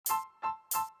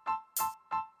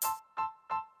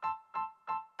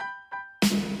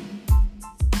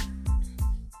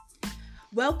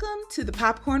Welcome to the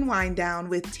Popcorn Wine Down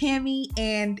with Tammy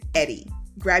and Eddie.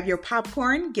 Grab your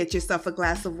popcorn, get yourself a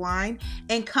glass of wine,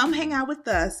 and come hang out with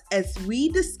us as we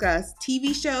discuss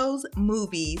TV shows,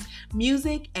 movies,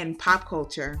 music, and pop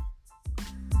culture.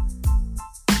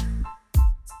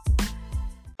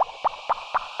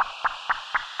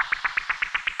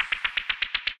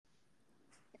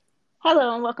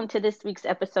 Hello and welcome to this week's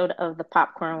episode of the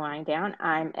Popcorn Wine Down.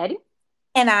 I'm Eddie.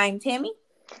 And I'm Tammy.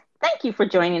 Thank you for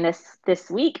joining us this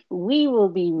week. We will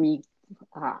be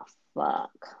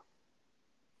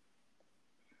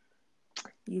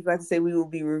You about to say we will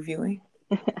be reviewing?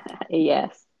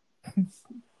 Yes.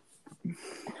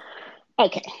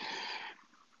 Okay.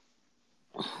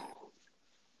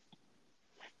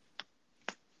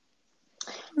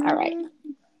 All right.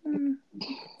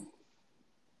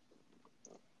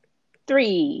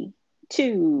 3,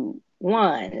 2,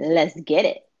 1, let's get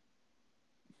it.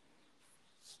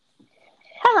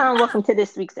 Hello and welcome to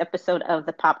this week's episode of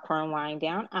the Popcorn Wine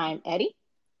Down. I'm Eddie.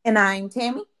 And I'm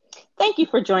Tammy. Thank you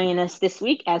for joining us this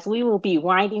week as we will be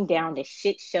winding down the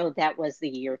shit show that was the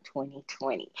year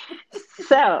 2020.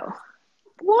 So,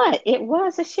 what? It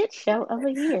was a shit show of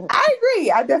a year. I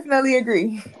agree. I definitely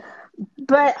agree.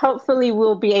 But hopefully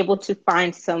we'll be able to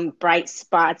find some bright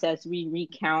spots as we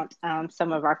recount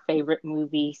some of our favorite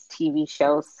movies, TV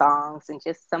shows, songs, and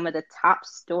just some of the top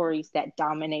stories that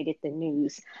dominated the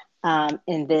news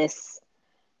in this.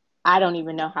 I don't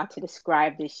even know how to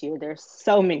describe this year. There's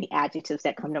so many adjectives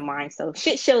that come to mind. So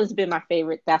shit show has been my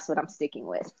favorite. That's what I'm sticking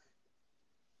with.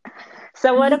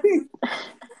 So what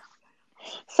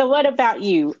about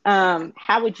you?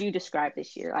 How would you describe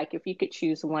this year? Like if you could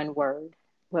choose one word,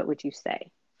 what would you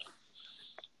say?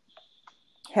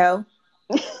 Hell.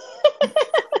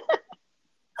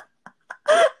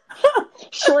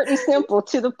 Short and simple,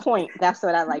 to the point. That's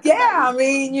what I like. Yeah, I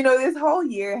mean, this whole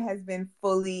year has been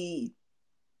fully,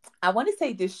 I want to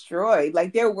say, destroyed.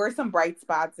 Like there were some bright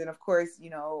spots, and of course,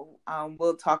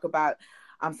 we'll talk about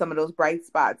some of those bright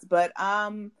spots. But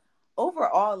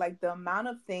overall, like the amount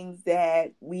of things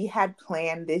that we had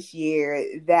planned this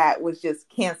year that was just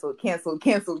canceled, and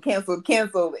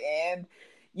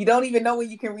you don't even know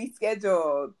when you can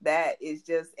reschedule. That is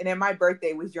just, and then my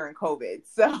birthday was during COVID,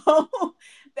 so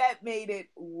that made it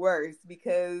worse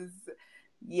because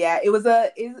it was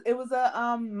a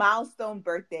milestone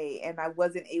birthday, and I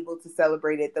wasn't able to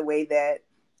celebrate it the way that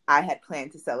I had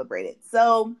planned to celebrate it.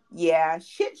 So yeah,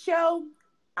 shit show.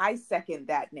 I second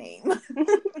that name.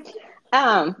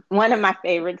 One of my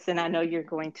favorites, and I know you're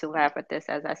going to laugh at this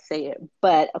as I say it,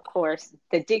 but of course,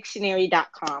 the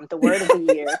dictionary.com, the word of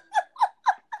the year.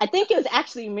 I think it was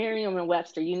actually Merriam and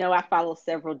Webster. I follow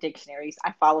several dictionaries.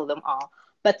 I follow them all.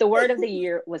 But the word of the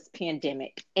year was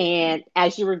pandemic. And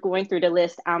as you were going through the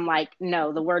list, I'm like,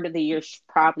 no, the word of the year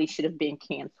probably should have been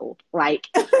canceled. Like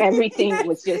everything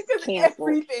was just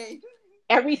canceled.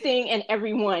 Everything and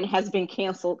everyone has been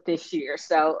canceled this year.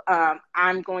 So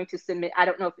I'm going to submit, I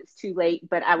don't know if it's too late,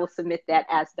 but I will submit that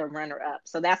as the runner-up.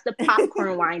 So that's the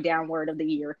popcorn wind down word of the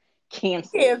year,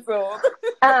 canceled.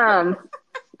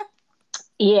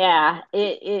 Yeah,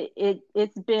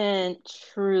 it's been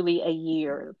truly a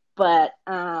year. But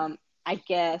I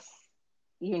guess,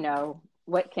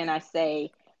 what can I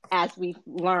say? As we've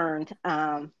learned,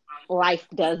 life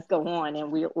does go on,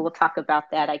 and we'll talk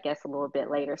about that, I guess, a little bit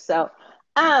later. So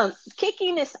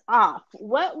kicking this off,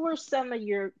 what were some of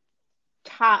your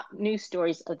top news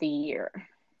stories of the year?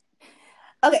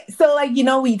 Okay, so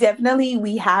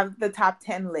we have the top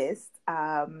 10 list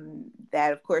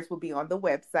that of course will be on the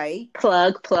website.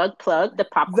 Plug the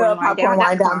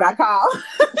popcornwinedown.com.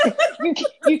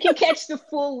 You can catch the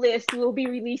full list. We'll be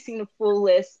releasing the full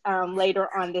list later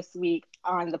on this week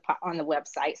on the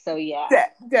website. So yeah,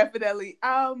 definitely.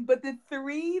 But the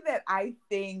three that I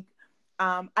think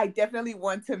I definitely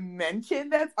want to mention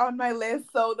that's on my list.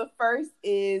 So the first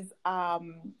is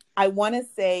I want to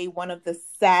say one of the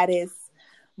saddest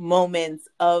moments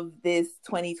of this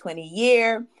 2020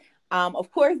 year.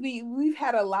 Of course, we've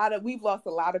lost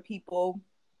a lot of people,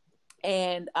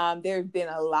 and there's been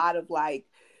a lot of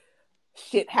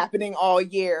shit happening all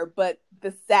year. But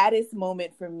the saddest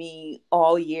moment for me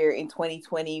all year in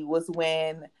 2020 was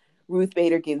when Ruth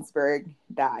Bader Ginsburg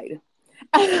died.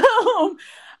 And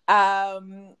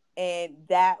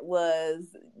that was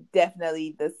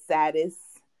definitely the saddest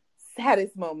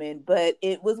moment, but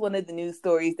it was one of the news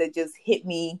stories that just hit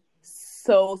me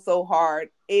so hard.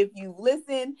 If you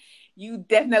listen, you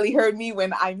definitely heard me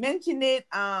when I mentioned it.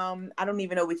 I don't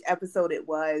even know which episode it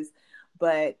was,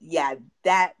 but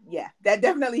that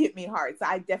definitely hit me hard. So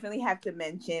I definitely have to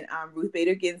mention Ruth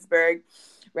Bader Ginsburg.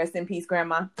 Rest in peace,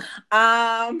 Grandma.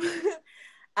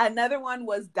 Another one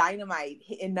was Dynamite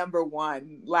hitting number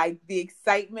one. Like the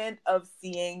excitement of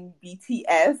seeing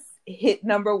BTS hit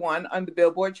number one on the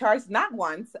Billboard charts, not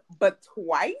once, but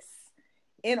twice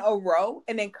in a row,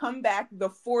 and then come back the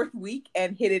fourth week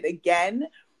and hit it again,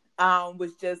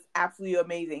 was just absolutely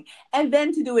amazing. And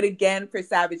then to do it again for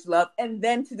Savage Love, and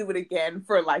then to do it again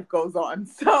for Life Goes On.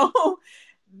 So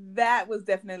that was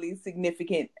definitely a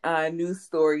significant news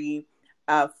story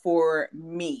for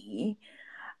me.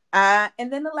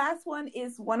 And then the last one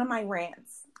is one of my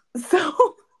rants. So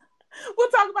we'll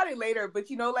talk about it later, but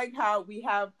you know, like how we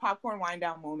have popcorn wind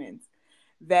down moments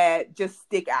that just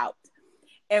stick out.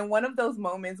 And one of those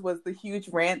moments was the huge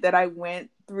rant that I went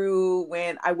through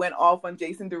when I went off on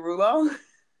Jason Derulo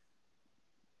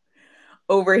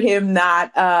over him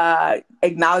not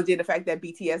acknowledging the fact that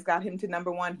BTS got him to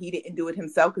number one. He didn't do it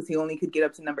himself because he only could get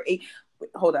up to number 8. Wait,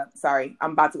 hold up. Sorry.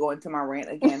 I'm about to go into my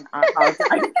rant again. I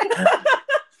apologize.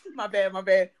 My bad.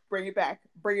 Bring it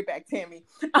back, Tammy.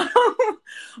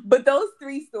 But those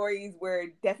 3 stories were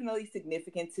definitely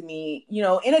significant to me, you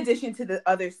know, in addition to the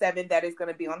other 7 that is going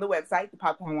to be on the website,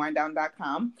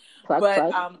 thepopcornwindown.com.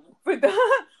 But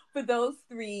for those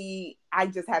 3, I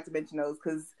just had to mention those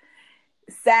because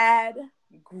sad,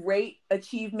 great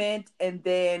achievement, and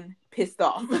then pissed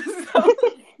off. So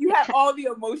you had all the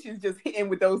emotions just hitting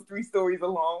with those 3 stories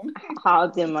alone. All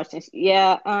the emotions.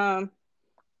 Yeah.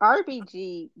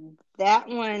 RBG, that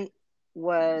one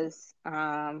was,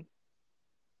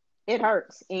 it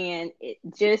hurts. And it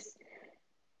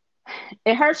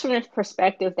hurts from the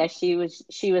perspective that she was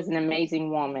an amazing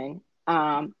woman.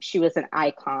 She was an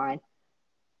icon,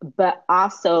 but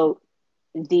also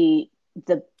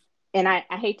and I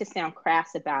hate to sound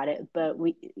crass about it, but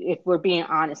if we're being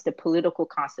honest, the political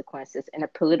consequences and the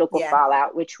political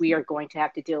fallout, which we are going to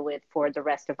have to deal with for the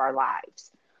rest of our lives.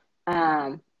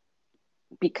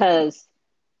 Because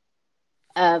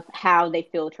of how they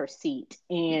filled her seat.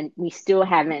 And we still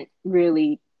haven't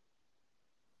really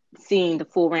seen the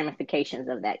full ramifications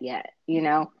of that yet, you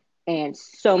know? And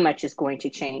so much is going to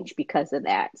change because of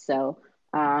that. So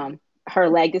her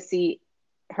legacy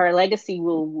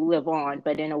will live on,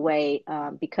 but in a way,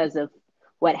 because of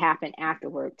what happened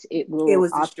afterwards, it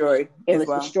was destroyed.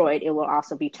 Destroyed. It will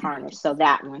also be tarnished. So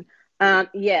that one.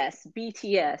 Yes,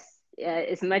 BTS.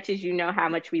 As much as you know how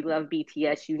much we love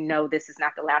BTS, you know this is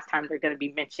not the last time they're going to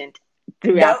be mentioned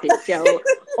throughout this show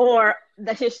or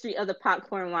the history of the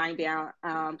popcorn wind down.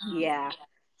 Yeah.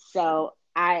 So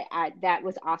I that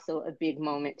was also a big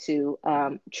moment too.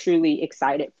 Truly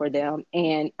excited for them.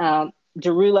 And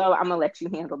Derulo, I'm gonna let you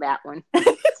handle that one.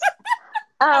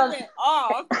 I went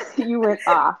off. You went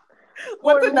off.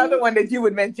 What's another one that you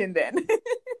would mention then?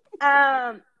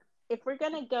 If we're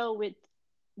gonna go with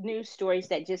news stories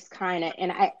that just kind of, and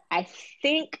I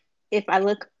think if I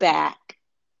look back,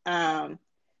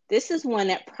 this is one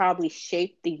that probably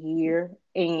shaped the year.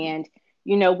 And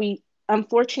you know,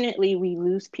 unfortunately we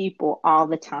lose people all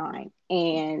the time,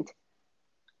 and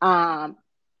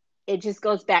it just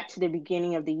goes back to the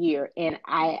beginning of the year. And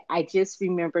I just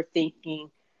remember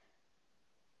thinking,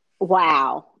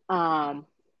 wow.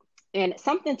 And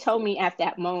something told me at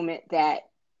that moment that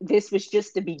this was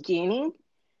just the beginning,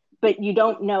 but you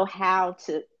don't know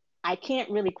I can't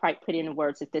really quite put into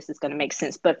words if this is going to make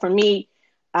sense. But for me,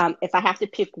 if I have to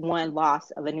pick one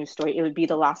loss of a news story, it would be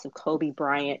the loss of Kobe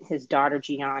Bryant, his daughter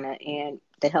Gianna, and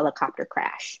the helicopter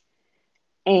crash.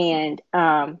 And,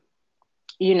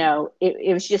 you know,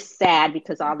 it was just sad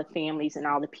because all the families and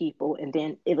all the people, and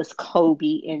then it was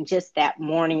Kobe, and just that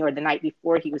morning or the night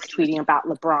before, he was tweeting about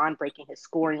LeBron breaking his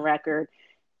scoring record.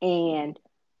 And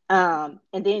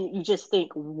then you just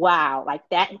think, wow, like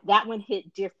that one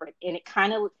hit different. And it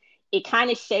kind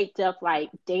of shaped up like,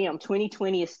 damn,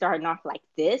 2020 is starting off like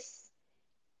this.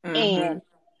 Mm-hmm.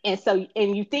 And so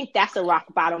you think that's a rock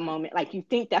bottom moment. Like you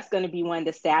think that's going to be one of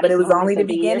the saddest. But it was only the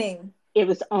beginning. It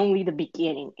was only the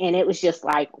beginning. And it was just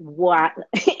like, what?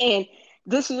 And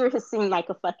this year has seemed like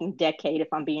a fucking decade, if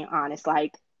I'm being honest.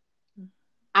 Like,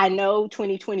 I know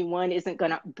 2021 isn't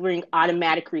going to bring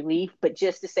automatic relief, but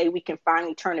just to say we can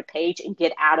finally turn a page and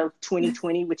get out of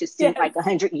 2020, which has seemed like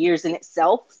 100 years in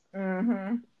itself.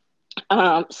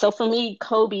 Mm-hmm. So for me,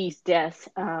 Kobe's death,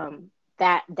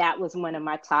 that was one of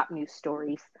my top news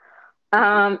stories.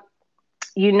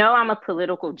 You know, I'm a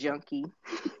political junkie.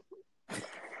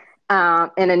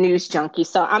 And a news junkie.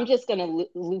 So I'm just going to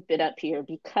loop it up here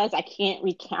because I can't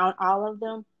recount all of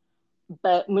them.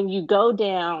 But when you go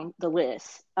down the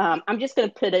list, I'm just going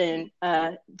to put in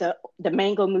the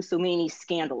Mango Mussolini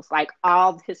scandals, like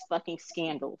all his fucking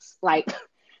scandals. Like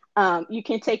you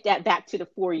can take that back to the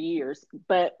 4 years.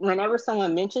 But whenever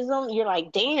someone mentions them, you're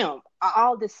like, damn,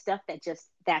 all this stuff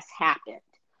that's happened.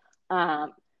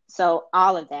 Um, so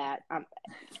all of that.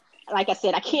 Like I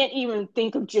said, I can't even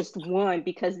think of just one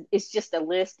because it's just a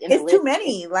list and a It's too list.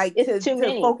 many. Like It's too to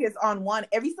many. focus on one.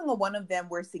 Every single one of them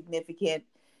were significant.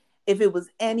 If it was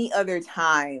any other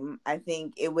time, I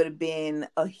think it would have been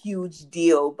a huge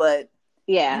deal. But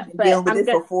Yeah, we've been but dealing with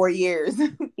this for 4 years.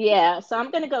 yeah, so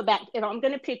I'm going to go back. If I'm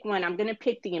going to pick one, I'm going to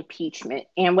pick the impeachment.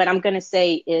 And what I'm going to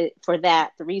say is for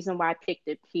that, the reason why I picked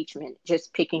the impeachment,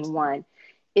 just picking one,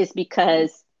 is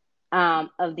because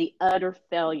of the utter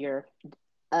failure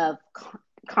of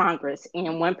Congress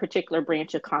and one particular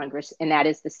branch of Congress, and that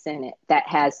is the Senate, that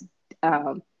has,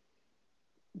 um,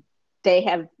 they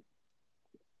have,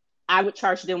 I would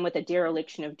charge them with a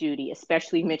dereliction of duty,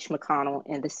 especially Mitch McConnell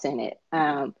in the Senate.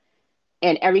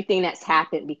 And everything that's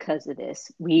happened because of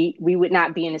this. We would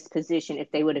not be in this position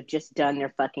if they would have just done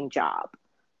their fucking job,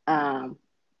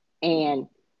 and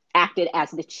acted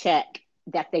as the check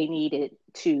that they needed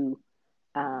to,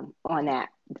 on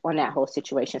that whole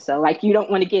situation. So, like, you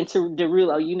don't want to get into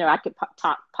Derulo. You know, I could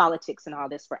talk politics and all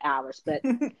this for hours, but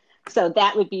so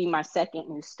that would be my second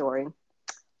news story.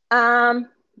 And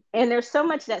there's so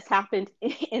much that's happened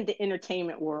in the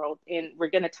entertainment world, and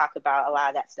we're going to talk about a lot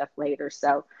of that stuff later.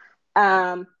 So,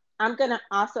 I'm going to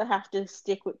also have to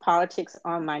stick with politics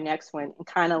on my next one and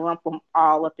kind of lump them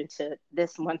all up into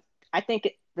this one. I think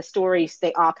the stories,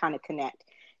 they all kind of connect.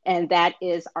 And that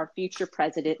is our future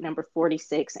president, number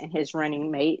 46, and his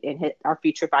running mate, and our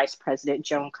future vice president,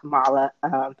 Joan Kamala,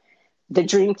 the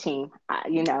dream team.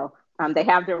 They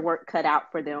have their work cut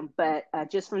out for them. But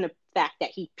just from the fact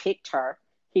that he picked her,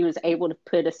 he was able to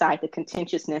put aside the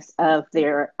contentiousness of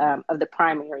the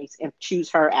primaries and choose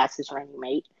her as his running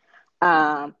mate.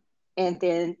 And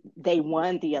then they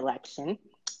won the election,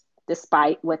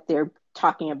 despite what they're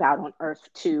talking about on Earth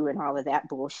 2 and all of that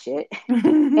bullshit.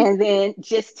 And then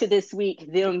just to this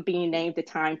week, them being named the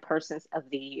Time Persons of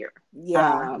the Year.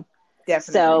 Yeah,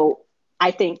 definitely. So I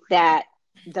think that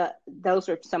those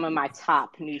are some of my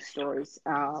top news stories.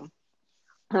 And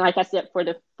like I said, for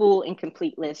the full and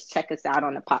complete list, check us out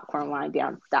on the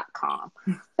popcornwinedown.com.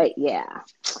 But yeah.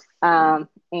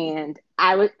 And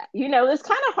I was, it's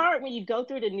kind of hard when you go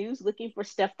through the news looking for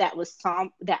stuff that was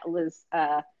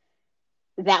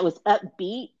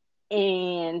upbeat.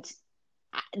 And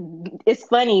it's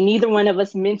funny, neither one of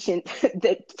us mentioned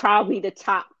probably the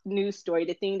top news story,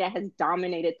 the thing that has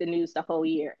dominated the news the whole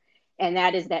year. And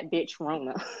that is that bitch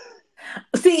Rona.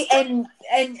 See, and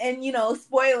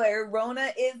spoiler,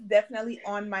 Rona is definitely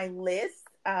on my list.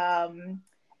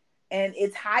 And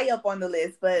it's high up on the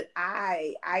list, but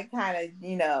I kind of,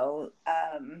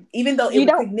 even though it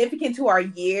was significant to our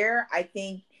year, I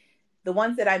think the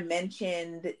ones that I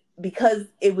mentioned, because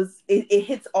it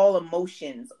hits all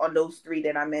emotions on those three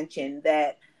that I mentioned,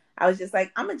 that I was just like,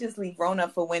 I'm going to just leave Rona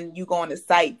for when you go on the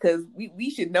site, because we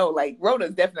should know, like,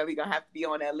 Rona's definitely going to have to be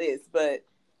on that list, but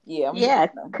no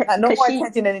more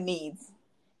attention than it needs.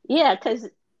 Yeah, because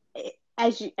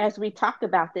as we talked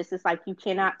about this, it's like you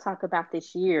cannot talk about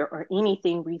this year or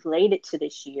anything related to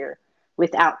this year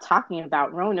without talking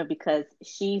about Rona, because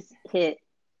she's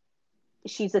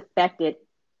affected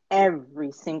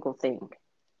every single thing,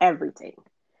 everything.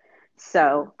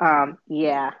 So I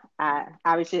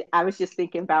was just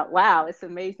thinking about, wow, it's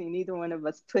amazing neither one of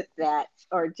us put that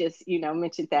or just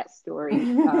mentioned that story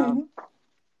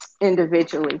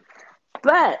individually.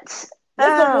 But let's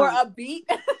go more upbeat.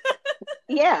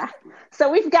 Yeah.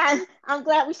 So I'm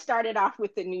glad we started off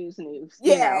with the news.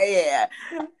 Yeah.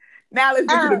 Now let's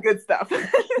get to the good stuff.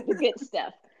 The good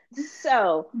stuff.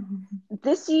 So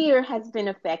this year has been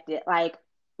affected. Like,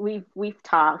 we've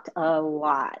talked a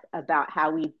lot about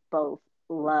how we both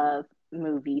love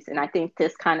movies. And I think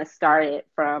this kind of started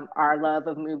from our love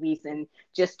of movies and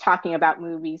just talking about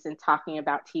movies and talking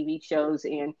about TV shows.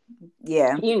 And,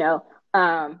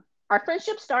 our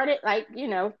friendship started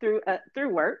through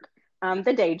work.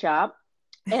 The day job,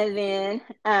 and then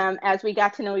as we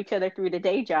got to know each other through the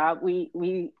day job,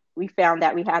 we found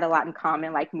that we had a lot in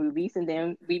common, like movies, and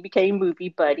then we became movie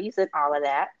buddies and all of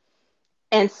that.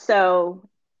 And so,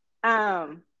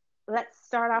 let's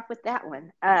start off with that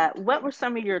one. What were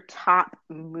some of your top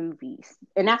movies?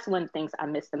 And that's one of the things I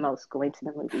miss the most, going to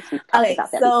the movies. We've talked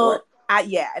about that before.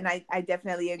 I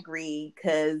definitely agree,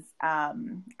 because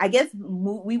I guess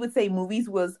we would say movies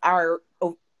was our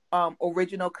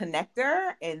original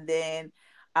connector, and then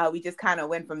we just kind of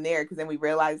went from there, because then we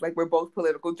realized, like, we're both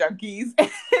political junkies,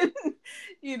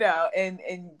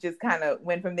 and just kind of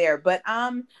went from there. But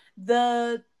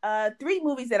the three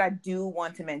movies that I do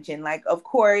want to mention, like, of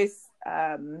course,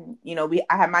 I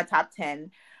have my top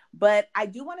 10, but I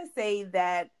do want to say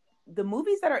that the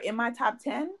movies that are in my top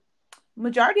 10,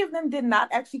 majority of them did not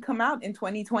actually come out in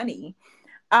 2020.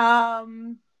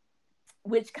 Um,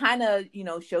 which kind of,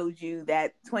 shows you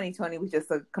that 2020 was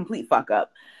just a complete fuck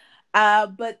up.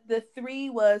 But the three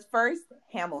was first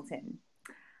Hamilton.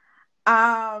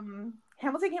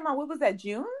 Hamilton came out, what was that,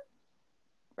 June?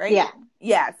 Right? Yeah.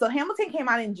 Yeah. So Hamilton came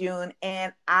out in June,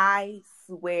 and I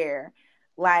swear,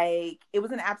 like, it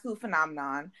was an absolute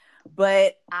phenomenon.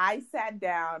 But I sat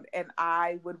down and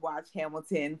I would watch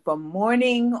Hamilton from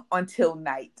morning until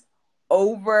night,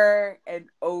 over and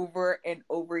over and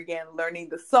over again, learning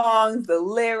the songs, the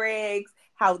lyrics,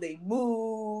 how they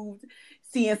moved,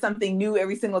 seeing something new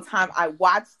every single time I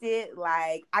watched it.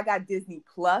 Like, I got Disney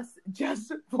Plus just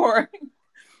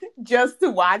to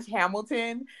watch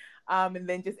Hamilton, and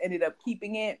then just ended up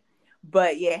keeping it.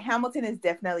 But yeah, Hamilton is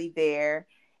definitely there.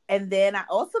 And then I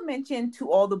also mentioned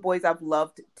To All the Boys I've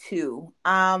Loved Too.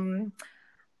 One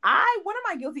of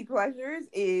my guilty pleasures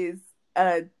is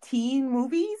teen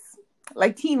movies,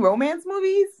 like teen romance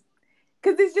movies,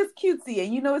 because it's just cutesy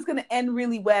and it's going to end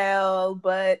really well,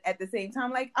 but at the same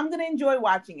time, like, I'm going to enjoy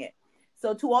watching it.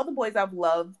 So To All the Boys I've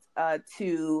Loved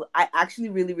Too, I actually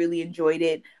really, really enjoyed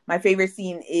it. My favorite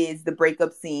scene is the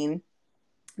breakup scene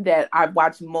that I've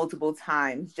watched multiple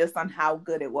times just on how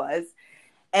good it was.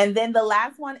 And then the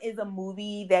last one is a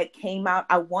movie that came out,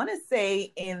 I want to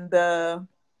say, in the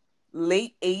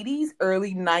late 80s,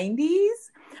 early 90s.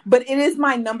 But it is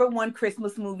my number one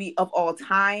Christmas movie of all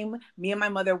time. Me and my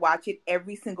mother watch it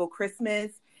every single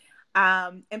Christmas.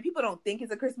 And people don't think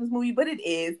it's a Christmas movie, but it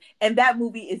is. And that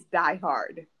movie is Die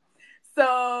Hard.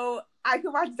 So I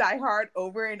could watch Die Hard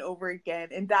over and over again.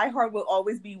 And Die Hard will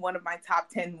always be one of my top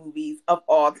 10 movies of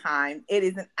all time. It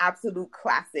is an absolute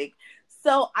classic.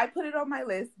 So I put it on my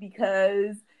list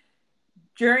because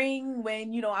during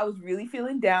when, I was really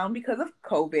feeling down because of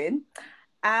COVID,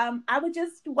 I would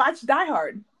just watch Die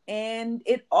Hard. And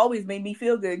it always made me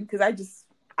feel good because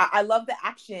I love the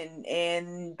action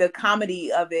and the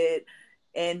comedy of it.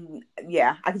 And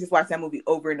yeah, I could just watch that movie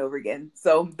over and over again.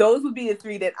 So those would be the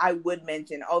three that I would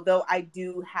mention. Although I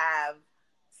do have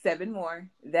 7 more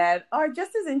that are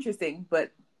just as interesting,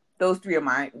 but those three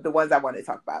are the ones I want to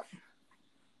talk about.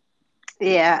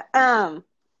 Yeah.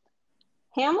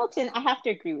 Hamilton, I have to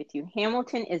agree with you.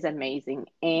 Hamilton is amazing.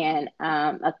 And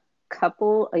a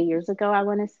couple of years ago, I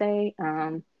want to say,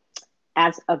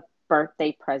 as a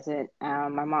birthday present,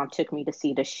 my mom took me to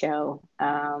see the show,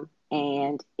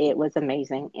 and it was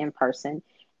amazing in person.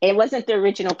 It wasn't the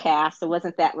original cast. It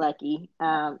wasn't that lucky.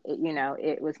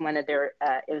 It was one of their,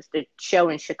 it was the show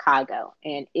in Chicago,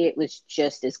 and it was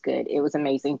just as good. It was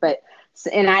amazing.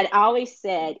 And I'd always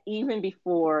said, even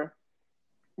before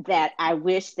that, I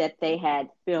wish that they had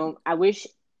filmed, I wish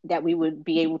that we would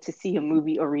be able to see a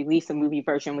movie or release a movie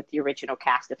version with the original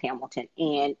cast of Hamilton.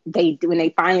 And when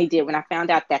they finally did, when I found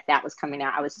out that was coming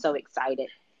out, I was so excited.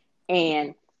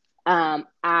 And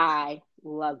I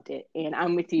loved it. And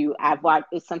I'm with you.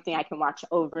 It's something I can watch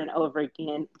over and over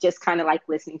again, just kind of like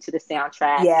listening to the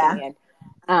soundtrack. Yeah.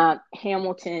 And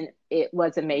Hamilton, it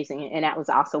was amazing. And that was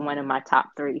also one of my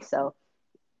top 3. So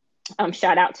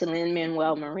shout out to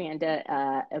Lin-Manuel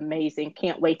Miranda. Amazing.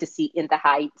 Can't wait to see In the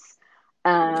Heights.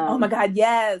 Oh my God,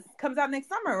 yes. Comes out next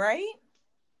summer, right?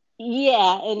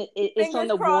 Yeah, and it's on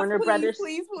the Warner Brothers.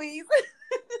 Please.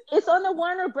 It's on the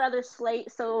Warner Brothers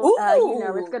slate, so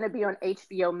it's going to be on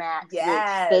HBO Max.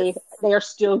 Yes. Which they are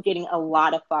still getting a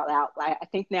lot of fallout. Like, I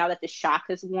think now that the shock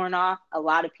has worn off, a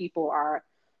lot of people are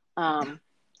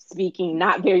speaking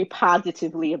not very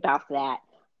positively about that.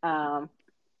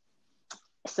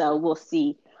 So we'll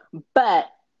see.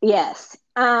 But yes,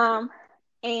 and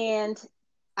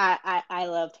I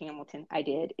loved Hamilton. I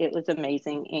did. It was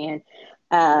amazing. And,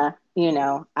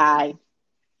 I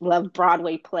love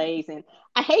Broadway plays, and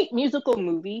I hate musical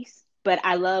movies, but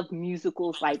I love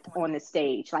musicals like on the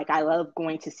stage. Like, I love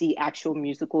going to see actual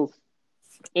musicals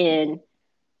in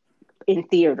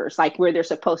theaters, like where they're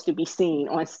supposed to be seen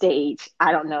on stage.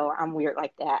 I don't know. I'm weird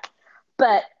like that.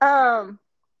 But,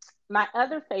 my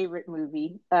other favorite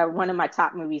movie, one of my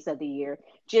top movies of the year,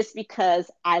 just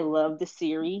because I love the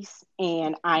series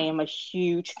and I am a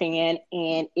huge fan,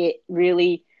 and it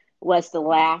really was the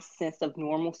last sense of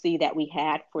normalcy that we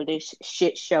had for this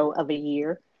shit show of a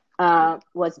year,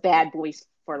 was Bad Boys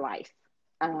for Life.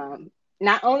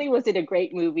 Not only was it a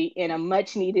great movie and a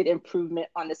much needed improvement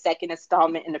on the second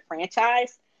installment in the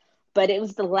franchise, but it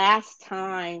was the last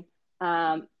time,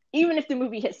 even if the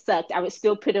movie had sucked, I would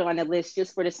still put it on the list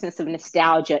just for the sense of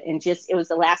nostalgia. And it was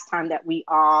the last time that we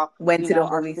all went to the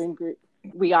our movies. friend group,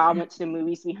 we all went to the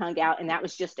movies, we hung out, and that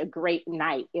was just a great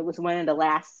night. It was one of the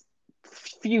last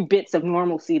few bits of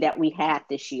normalcy that we had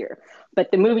this year.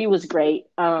 But the movie was great.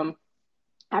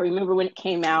 I remember when it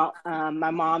came out,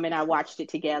 my mom and I watched it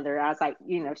together. I was like,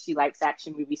 she likes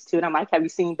action movies too. And I'm like, have you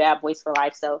seen Bad Boys for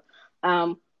Life? So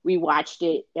we watched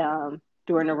it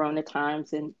during the Rona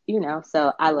times. And,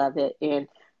 so I love it. And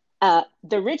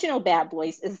the original Bad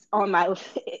Boys is on my,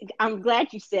 I'm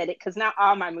glad you said it, because not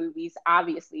all my movies,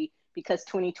 obviously, because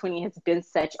 2020 has been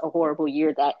such a horrible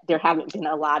year that there haven't been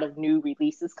a lot of new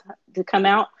releases to come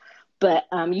out. But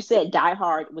you said Die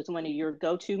Hard was one of your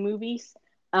go-to movies.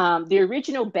 The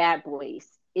original Bad Boys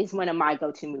is one of my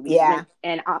go-to movies. Yeah.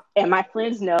 And my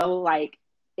friends know, like,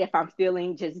 if I'm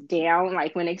feeling just down,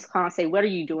 like when they call and say, what are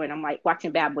you doing? I'm like,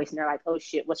 watching Bad Boys. And they're like, oh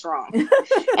shit, what's wrong?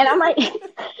 And I'm like,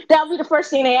 that'll be the first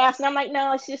thing they ask. And I'm like,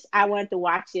 no, it's just, I wanted to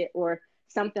watch it or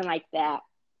something like that.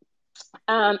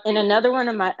 And another one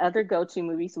of my other go-to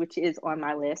movies, which is on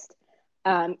my list,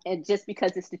 and just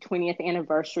because it's the 20th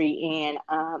anniversary, and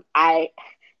I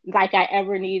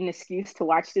ever need an excuse to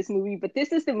watch this movie, but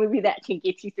this is the movie that can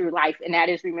get you through life, and that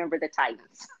is Remember the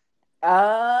Titans.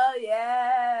 Oh,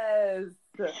 yes.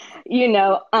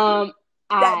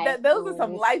 Those are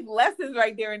some life lessons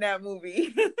right there in that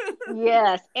movie.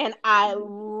 Yes, and I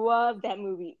love that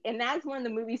movie. And that's one of the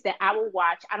movies that I will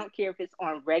watch. I don't care if it's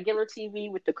on regular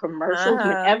TV with the commercials.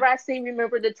 Whenever I see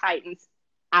Remember the Titans,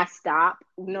 I stop,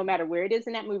 no matter where it is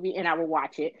in that movie, and I will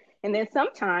watch it. And then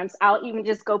sometimes I'll even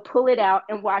just go pull it out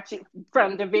and watch it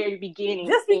from the very beginning.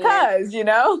 Just because,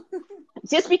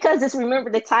 Just because it's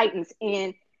Remember the Titans.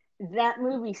 And that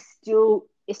movie still,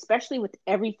 especially with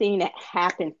everything that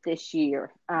happened this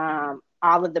year, all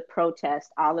of the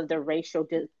protests, all of the racial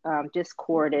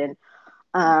discord and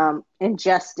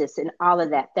injustice and all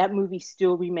of that, that movie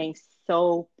still remains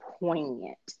so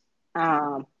poignant.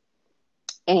 So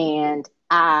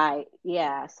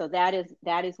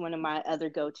that is one of my other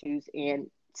go-tos,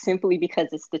 and simply because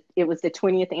it was the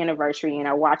 20th anniversary and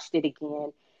I watched it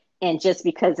again. And just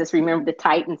because it's Remember the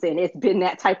Titans, and it's been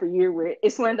that type of year where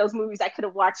it's one of those movies I could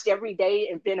have watched every day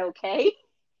and been okay.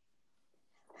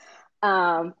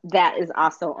 That is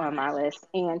also on my list.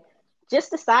 And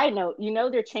just a side note,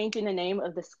 they're changing the name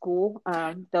of the school.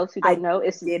 Those who don't know,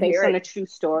 it's based on a true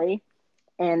story.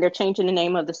 And they're changing the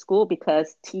name of the school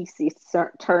because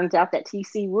turns out that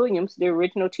T.C. Williams, the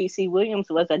original T.C.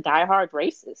 Williams, was a diehard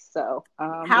racist. So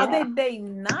how did they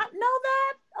not know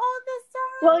that all this time?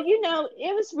 Well,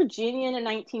 it was Virginia in the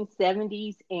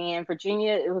 1970s, and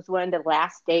Virginia, it was one of the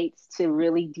last states to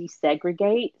really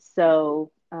desegregate. So,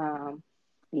 I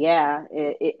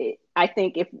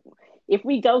think if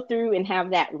we go through and have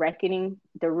that reckoning,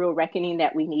 the real reckoning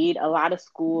that we need, a lot of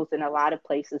schools and a lot of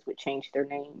places would change their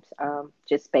names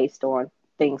just based on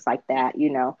things like that.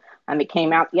 It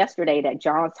came out yesterday that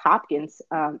Johns Hopkins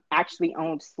actually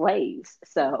owned slaves.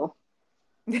 So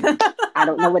I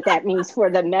don't know what that means for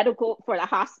the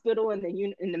hospital and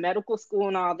the medical school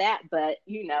and all that, but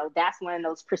that's one of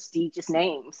those prestigious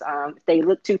names. If they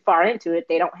look too far into it,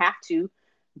 they don't have to.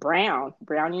 Brown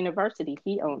University,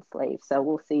 he owned slaves, so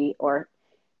we'll see. Or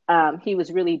he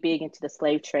was really big into the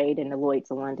slave trade and the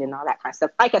Lloyds of London, all that kind of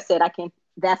stuff. Like I said,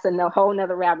 that's a whole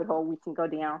nother rabbit hole we can go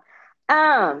down.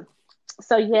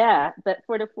 So yeah, but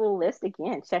for the full list,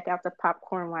 again, check out the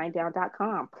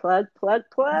popcornwinedown.com. Plug.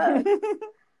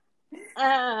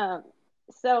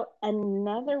 So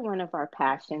another one of our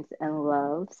passions and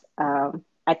loves,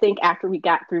 I think after we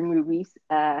got through movies,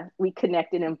 we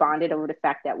connected and bonded over the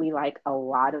fact that we like a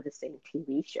lot of the same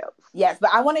TV shows. Yes, but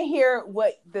I want to hear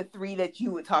what the three that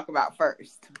you would talk about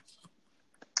first.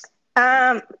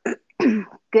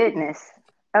 Goodness.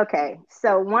 Okay,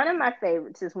 so one of my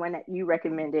favorites is one that you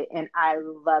recommended, and I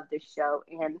love this show,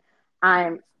 and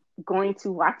I'm going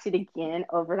to watch it again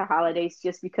over the holidays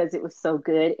just because it was so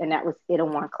good, and that was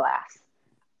S01E21.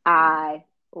 I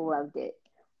loved it.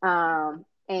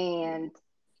 And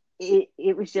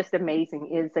it was just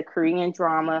amazing. It's a Korean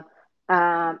drama.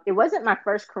 It wasn't my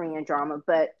first Korean drama,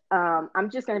 but I'm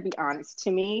just going to be honest.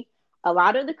 To me, a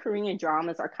lot of the Korean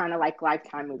dramas are kind of like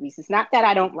Lifetime movies. It's not that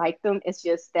I don't like them. It's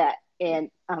just that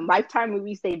in Lifetime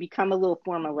movies, they become a little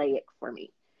formulaic for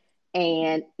me.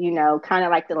 And, kind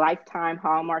of like the Lifetime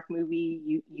Hallmark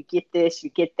movie, you get this, you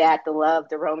get that, the love,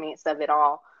 the romance of it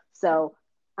all. So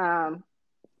I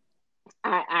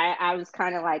was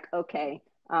kind of like, okay,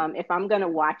 if I'm going to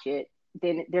watch it,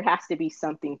 then there has to be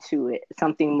something to it,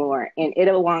 something more. And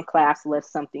S01E21 left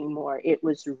something more. It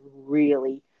was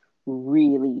really,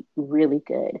 really, really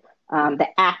good. The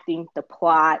acting, the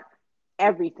plot,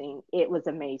 everything, it was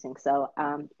amazing. So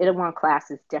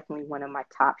S01E21 is definitely one of my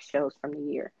top shows from the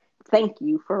year. Thank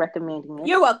you for recommending it.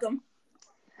 You're welcome.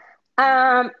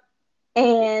 And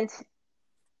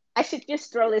I should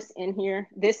just throw this in here.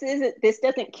 This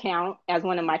doesn't count as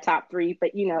one of my top three,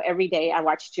 but every day I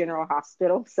watch General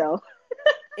Hospital, so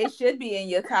It should be in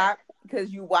your top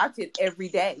because you watch it every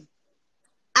day.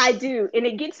 I do, and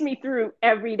it gets me through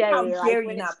every How day. Like dare you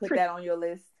when not put that on your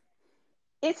list?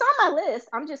 it's on my list.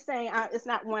 I'm just saying it's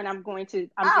not one I'm going to.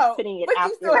 I'm just Oh, putting it but out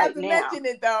you there still have right to now. mention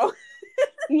it though.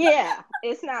 Yeah,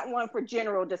 it's not one for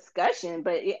general discussion,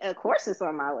 but of course it's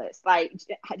on my list. Like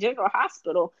General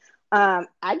Hospital,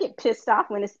 I get pissed off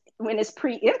when it's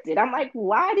preempted. I'm like,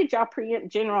 why did y'all preempt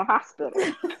General Hospital?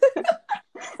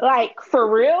 Like for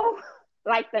real?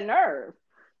 Like the nerve.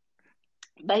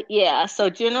 But yeah, so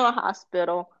General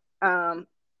Hospital,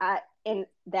 I and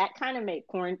that kind of made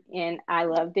quarantine. I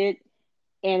loved it,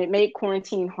 and it made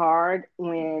quarantine hard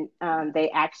when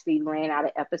they actually ran out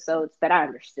of episodes. But I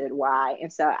understood why,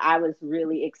 and so I was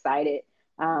really excited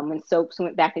when soaps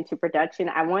went back into production.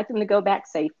 I wanted them to go back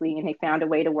safely, and they found a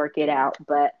way to work it out.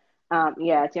 But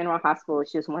yeah, General Hospital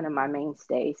is just one of my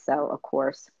mainstays. So of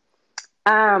course,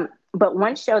 but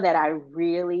one show that I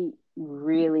really,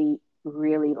 really,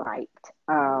 really liked.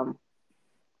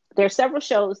 There are several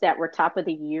shows that were top of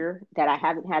the year that I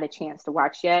haven't had a chance to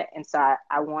watch yet, and so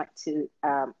I want to.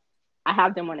 I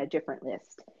have them on a different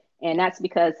list, and that's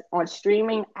because on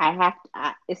streaming I have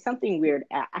to, it's something weird.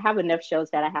 I have enough shows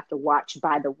that I have to watch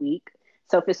by the week.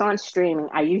 So if it's on streaming,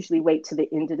 I usually wait to the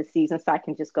end of the season so I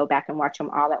can just go back and watch them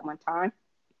all at one time.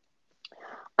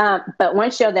 But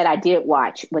one show that I did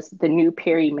watch was the new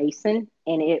Perry Mason,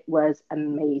 and it was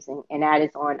amazing. And that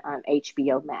is on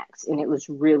HBO Max, and it was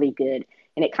really good.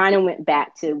 And it kind of went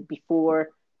back to before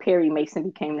Perry Mason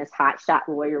became this hotshot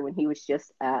lawyer when he was just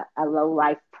a low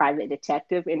life private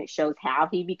detective, and it shows how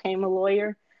he became a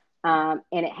lawyer. And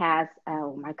it has,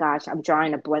 oh my gosh, I'm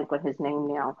drawing a blank on his name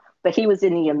now, but he was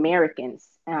in The Americans,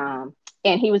 and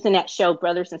he was in that show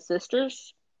Brothers and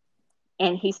Sisters,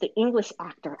 and he's the English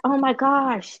actor. Oh my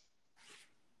gosh.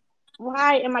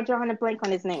 Why am I drawing a blank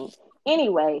on his name?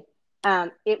 Anyway,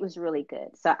 it was really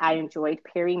good. So I enjoyed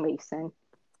Perry Mason.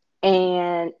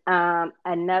 And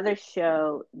another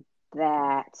show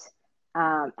that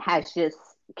has just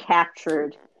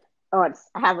captured, I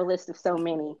have a list of so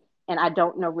many, and I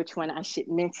don't know which one I should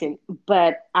mention,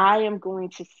 but I am going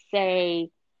to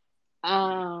say, if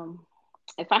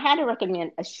I had to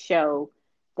recommend a show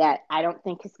that I don't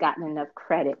think has gotten enough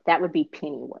credit, that would be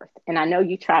Pennyworth. And I know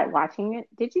you tried watching it.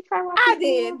 Did you try watching I it?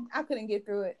 did. I couldn't get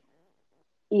through it.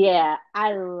 Yeah,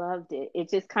 I loved it. It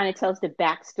just kind of tells the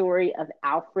backstory of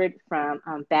Alfred from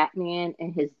Batman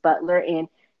and his butler. And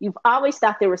you've always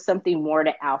thought there was something more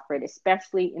to Alfred,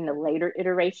 especially in the later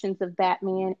iterations of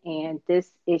Batman. And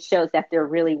it shows that there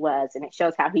really was. And it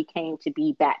shows how he came to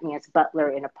be Batman's butler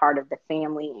and a part of the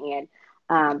family.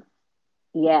 And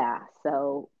yeah,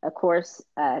 so of course,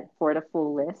 for the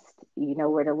full list, you know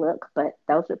where to look, but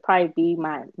those would probably be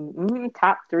my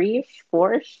top three-ish,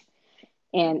 four-ish.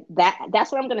 And that's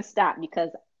where I'm going to stop because,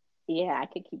 yeah, I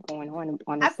could keep going on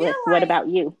I this feel list. like What about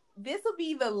you? this will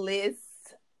be the list.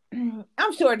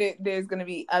 I'm sure that there's going to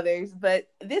be others, but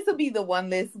this will be the one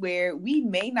list where we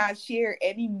may not share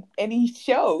any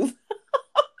shows.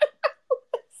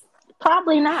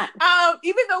 Probably not.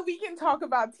 Even though we can talk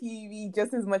about TV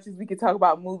just as much as we can talk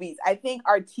about movies, I think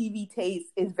our TV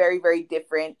taste is very, very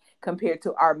different compared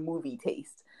to our movie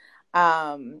taste,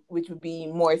 which would be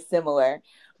more similar.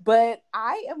 But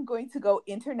I am going to go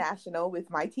international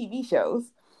with my TV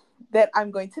shows that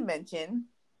I'm going to mention.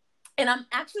 And I'm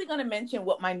actually going to mention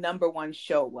what my number one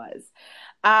show was.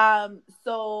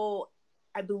 So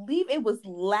I believe it was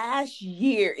last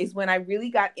year is when I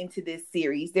really got into this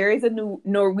series. There is a new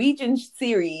Norwegian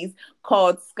series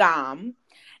called Skam.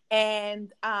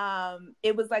 And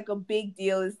it was like a big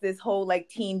deal. It's this whole like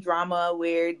teen drama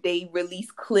where they release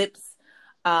clips,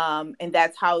 and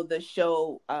that's how the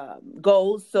show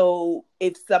goes. So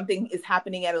if something is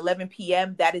happening at 11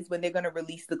 p.m., that is when they're going to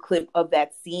release the clip of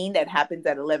that scene that happens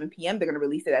at 11 p.m. They're going to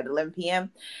release it at 11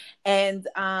 p.m. And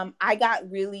I got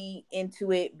really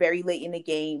into it very late in the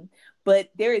game.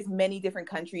 But there is many different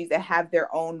countries that have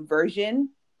their own version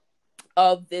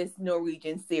of this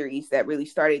Norwegian series that really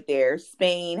started there.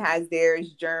 Spain has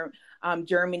theirs.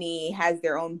 Germany has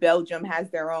their own. Belgium has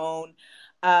their own.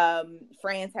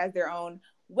 France has their own.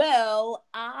 Well,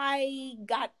 I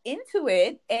got into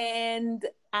it, and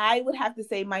I would have to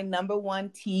say my number one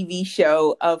TV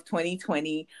show of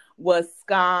 2020 was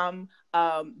Scam,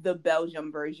 the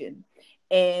Belgium version.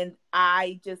 And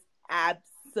I just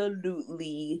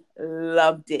absolutely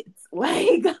loved it.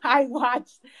 Like I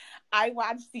watched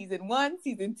season 1,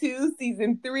 season 2,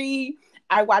 season 3.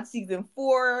 I watched season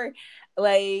 4.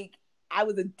 Like I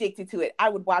was addicted to it. I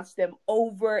would watch them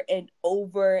over and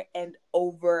over and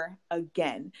over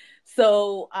again.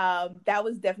 So that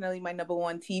was definitely my number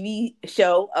one TV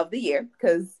show of the year,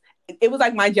 because it was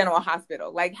like my General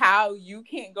Hospital. Like how you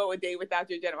can't go a day without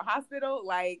your General Hospital.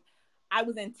 Like I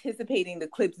was anticipating the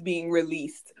clips being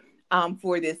released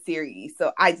for this series.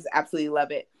 So I just absolutely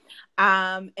love it.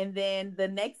 And then the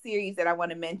next series that I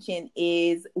want to mention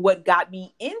is what got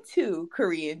me into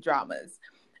Korean dramas.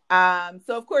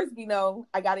 So of course,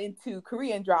 I got into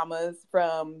Korean dramas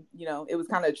from, it was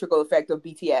kind of a trickle effect of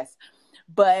BTS,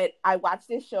 but I watched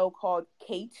this show called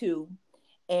K2,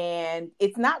 and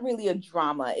it's not really a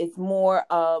drama. It's more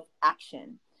of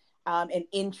action, and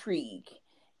intrigue.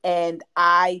 And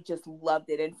I just loved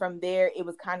it. And from there, it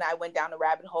was I went down a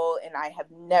rabbit hole, and I have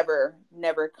never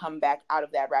come back out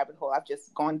of that rabbit hole. I've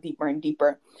just gone deeper and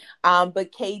deeper.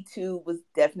 But K2 was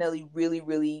definitely really,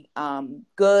 really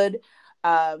good.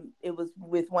 It was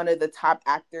with one of the top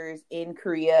actors in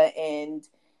Korea, and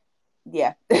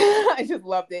yeah, I just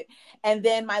loved it. And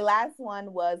then my last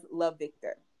one was Love,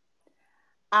 Victor.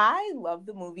 I love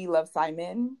the movie Love,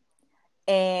 Simon.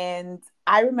 And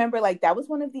I remember that was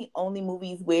one of the only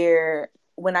movies where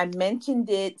when I mentioned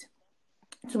it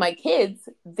to my kids,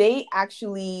 they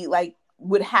actually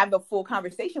would have a full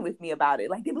conversation with me about it.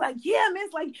 Like they'd be like, yeah,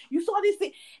 miss, you saw this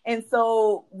thing. And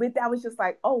so with that, I was just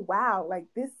like, oh wow,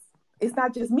 this, it's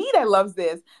not just me that loves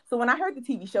this. So when I heard the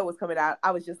TV show was coming out,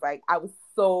 I was just I was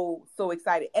so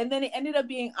excited. And then it ended up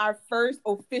being our first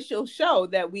official show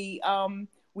that we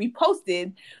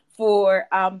posted for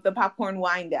the Popcorn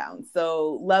Wind Down.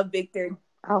 So Love, Victor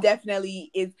definitely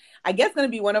is, I guess, going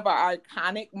to be one of our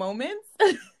iconic moments.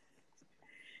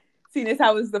 Seeing as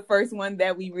how it was the first one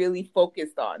that we really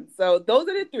focused on. So those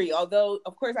are the three, although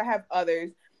of course I have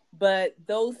others, but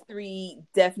those three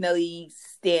definitely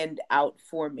stand out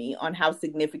for me on how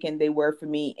significant they were for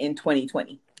me in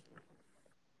 2020.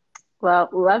 Well,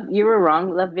 you were wrong.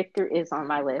 Love, Victor is on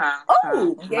my list. There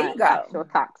you go. Actual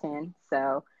top 10.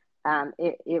 So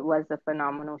it was a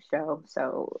phenomenal show.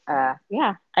 So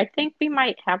yeah, I think we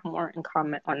might have more in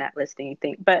common on that list than you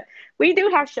think. But we do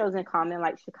have shows in common,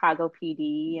 like Chicago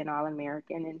PD and All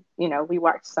American, and we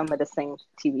watch some of the same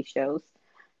TV shows.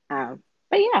 But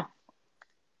yeah.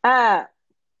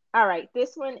 All right,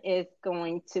 this one is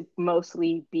going to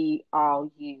mostly be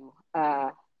all you.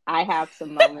 I have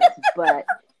some moments, but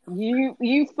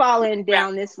you've fallen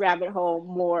down this rabbit hole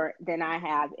more than I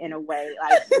have in a way.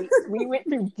 Like we went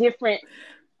through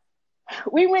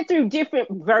different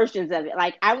versions of it.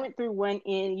 Like I went through one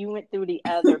end, you went through the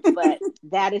other, but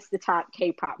that is the top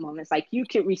K-pop moments. Like you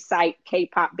could recite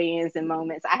K-pop bands and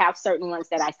moments. I have certain ones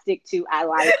that I stick to, I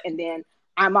like, and then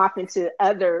I'm off into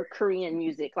other Korean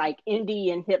music, like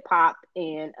indie and hip hop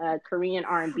and Korean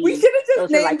R&B. We should have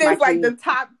just named this the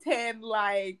top 10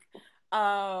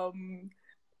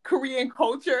 Korean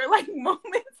culture moments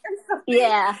or something.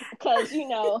 Yeah, because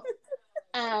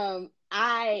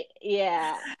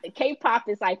K-pop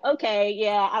is okay,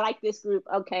 yeah, I like this group,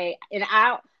 okay, and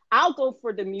I'll go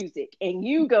for the music, and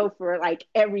you go for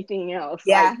everything else.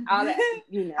 Yeah, all that,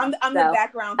 I'm the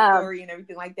background story and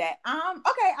everything like that.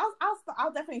 Okay,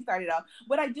 I'll definitely start it off.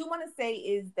 What I do want to say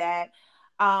is that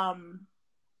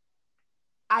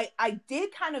I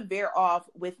did kind of veer off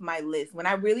with my list. When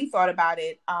I really thought about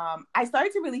it, I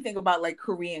started to really think about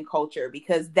Korean culture,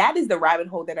 because that is the rabbit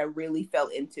hole that I really fell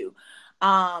into.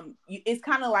 It's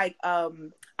kind of I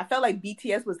felt like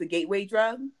BTS was the gateway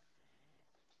drug.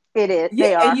 It is. Yeah,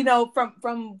 they are. And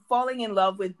from falling in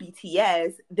love with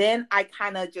BTS, then I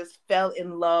kind of just fell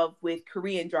in love with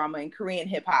Korean drama and Korean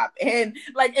hip hop, and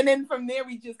then from there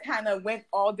we just kind of went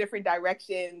all different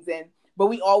directions, but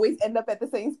we always end up at the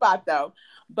same spot though.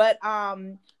 But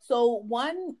so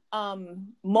one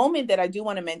moment that I do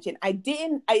want to mention,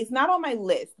 it's not on my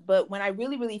list, but when I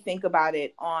really think about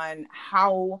it on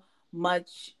how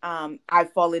much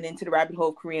I've fallen into the rabbit hole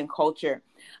of Korean culture,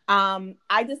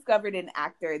 I discovered an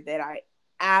actor that I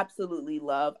absolutely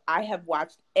love. I have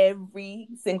watched every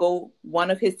single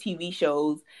one of his TV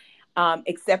shows,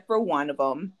 except for one of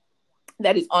them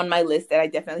that is on my list that I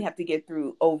definitely have to get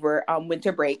through over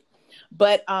winter break.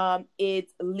 But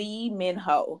it's Lee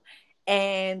Min-ho,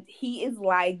 and he is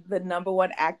the number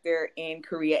one actor in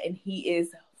Korea, and he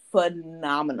is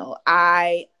phenomenal.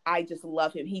 I just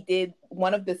love him. He did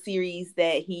one of the series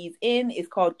that he's in is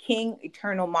called King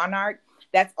Eternal Monarch.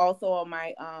 That's also on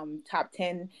my top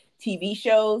 10 TV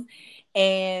shows.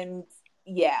 And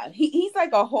yeah, he's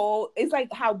a whole, it's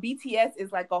how BTS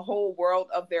is a whole world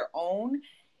of their own.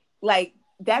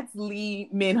 that's Lee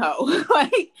Min-ho.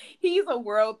 Like, he's a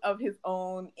world of his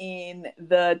own in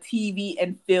the TV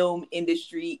and film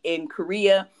industry in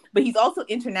Korea, but he's also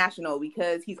international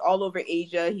because he's all over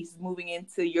Asia. He's moving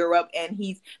into Europe, and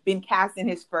he's been cast in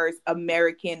his first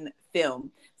American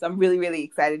film. So I'm really, really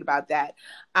excited about that.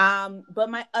 But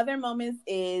my other moments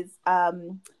is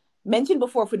mentioned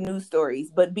before for news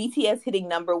stories, but BTS hitting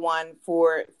number one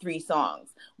for 3 songs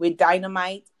with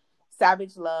Dynamite,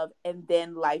 Savage Love, and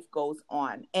then Life Goes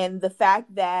On. And the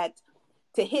fact that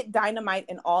to hit Dynamite,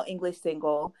 an all English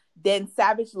single, then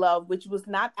Savage Love, which was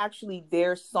not actually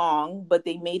their song, but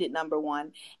they made it number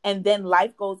one, and then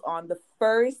Life Goes On, the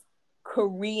first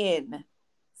Korean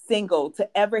single to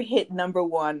ever hit number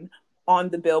one on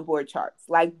the Billboard charts,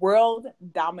 like world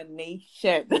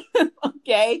domination.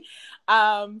 Okay.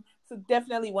 So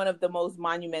definitely one of the most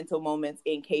monumental moments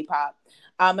in K-pop.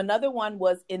 Another one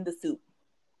was In the Soup.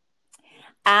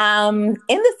 In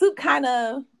the Soup kind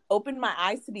of opened my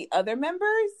eyes to the other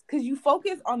members because you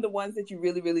focus on the ones that you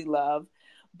really, really love.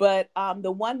 But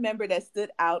the one member that stood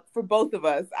out for both of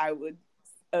us, I would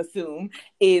assume,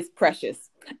 is Precious.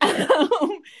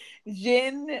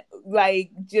 Jin,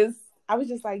 like, just, I was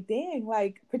just like, dang,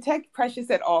 like, protect Precious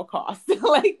at all costs.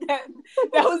 Like, that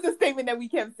was the statement that we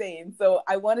kept saying. So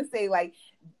I want to say, like,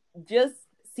 just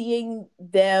seeing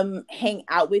them hang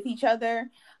out with each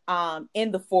other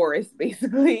in the forest,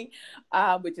 basically,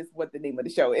 which is what the name of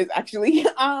the show is actually.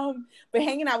 But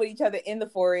hanging out with each other in the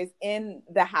forest, in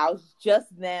the house, just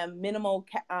them, minimal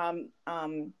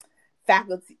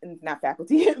faculty, not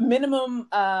faculty, minimum,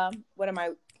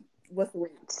 what's the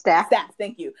word? Staff.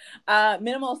 Thank you.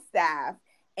 Minimal staff,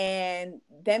 and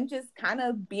them just kind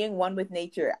of being one with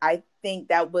nature. I think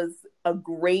that was a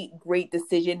great, great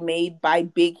decision made by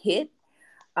Big Hit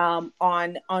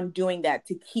on doing that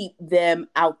to keep them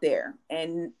out there,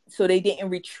 and so they didn't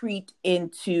retreat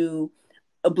into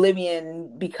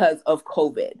oblivion because of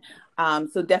COVID.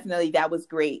 So definitely that was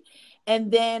great.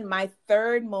 And then my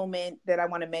third moment that I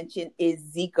want to mention is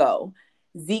Zico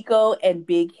and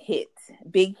Big Hit.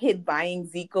 Big Hit buying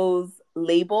Zico's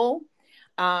label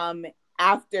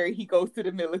after he goes to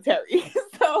the military.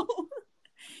 So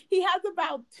he has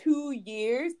about 2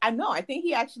 years. I think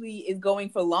he actually is going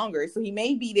for longer. So he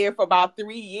may be there for about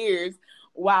 3 years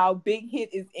while Big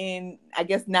Hit is in, I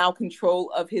guess, now control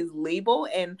of his label.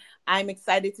 And I'm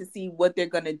excited to see what they're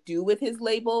going to do with his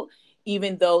label,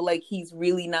 even though, like, he's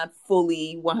really not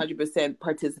fully 100%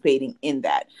 participating in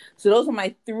that. So those are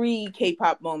my 3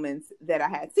 K-pop moments that I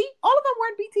had. See, all of them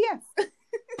weren't BTS.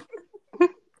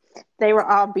 They were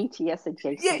all BTS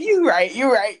adjacent. Yeah, you're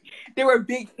right. They were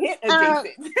Big Hit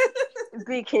adjacent.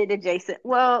 Big Hit adjacent.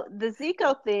 Well, the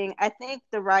Zico thing, I think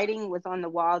the writing was on the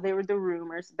wall. There were the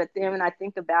rumors, but then when I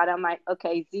think about it, I'm like,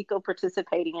 okay, Zico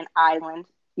participating in Island,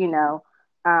 and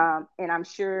I'm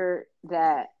sure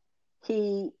that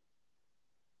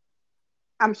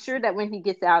when he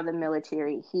gets out of the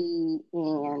military, he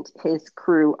and his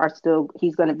crew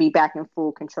he's going to be back in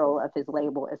full control of his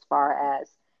label as far as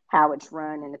how it's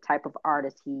run and the type of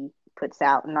artist he puts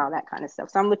out and all that kind of stuff.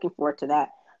 So I'm looking forward to that.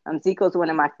 Zico's one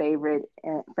of my favorites,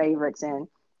 and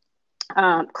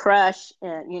Crush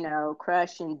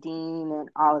and Dean and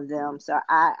all of them. So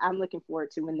I'm looking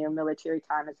forward to when their military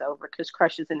time is over, because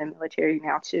Crush is in the military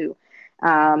now too.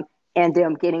 And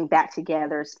them getting back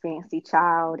together as Fancy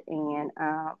Child and,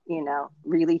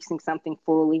 releasing something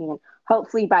fully. And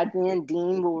hopefully by then,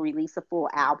 Dean will release a full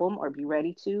album or be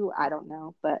ready to. I don't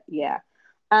know. But yeah.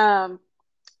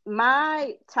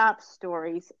 My top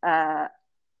stories are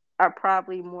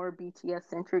probably more BTS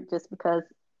centric just because,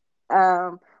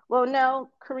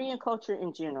 Korean culture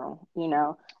in general,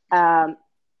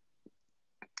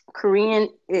 Korean,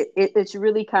 it's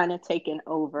really kind of taken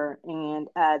over, and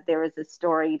there was a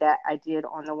story that I did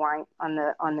on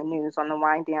the news on the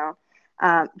wind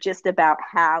down, just about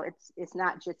how it's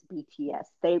not just BTS.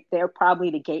 They're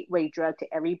probably the gateway drug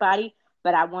to everybody,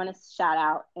 but I want to shout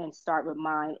out and start with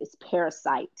mine is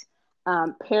Parasite.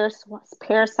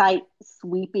 Parasite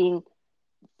sweeping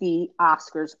the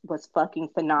Oscars was fucking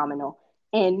phenomenal,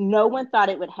 and no one thought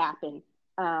it would happen.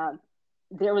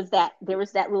 There was that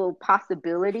little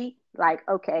possibility, like,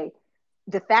 okay,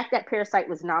 the fact that Parasite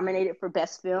was nominated for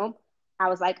Best Film, I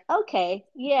was like, okay,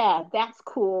 yeah, that's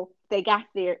cool. They got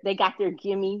their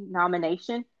gimme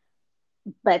nomination,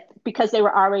 but because it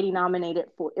was already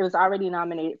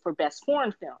nominated for Best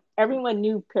Foreign Film. Everyone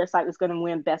knew Parasite was going to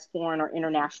win Best Foreign or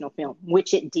International Film,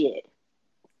 which it did.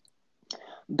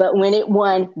 But when it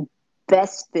won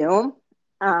Best Film,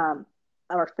 or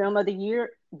Film of the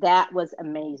Year, that was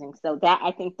amazing. So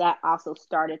I think that also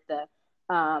started the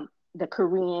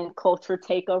Korean culture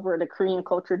takeover, the Korean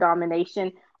culture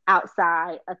domination.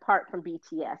 outside apart from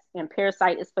BTS. And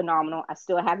Parasite is phenomenal. I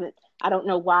don't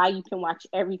know why you can watch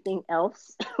everything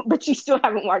else, but you still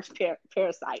haven't watched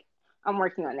Parasite. I'm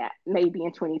working on that. Maybe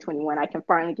in 2021, I can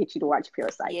finally get you to watch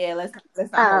Parasite. Yeah, let's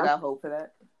not hold out hope for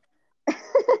that.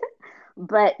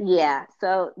 But yeah,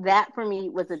 so that for me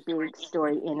was a big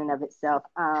story in and of itself.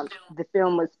 The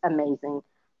film was amazing.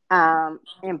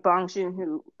 And Bong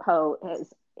Joon-ho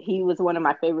he was one of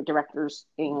my favorite directors,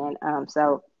 and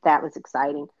so that was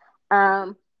exciting.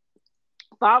 Um,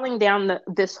 Falling down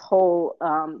this whole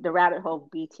the rabbit hole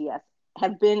of BTS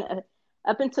have been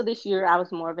up until this year. I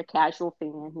was more of a casual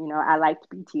fan. You know, I liked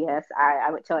BTS. I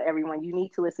would tell everyone, you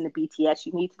need to listen to BTS.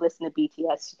 You need to listen to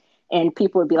BTS, and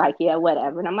people would be like, yeah,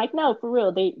 whatever. And I'm like, no, for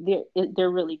real,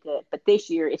 they're really good. But this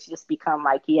year, it's just become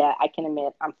like, yeah, I can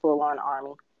admit I'm full on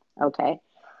ARMY. Okay.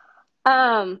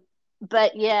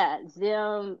 But yeah,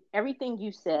 them everything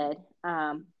you said.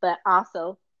 But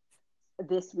also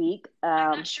this week,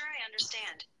 I'm not sure I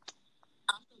understand.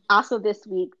 Also this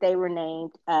week, they were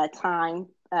named Time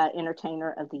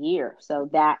Entertainer of the Year. So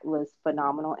that was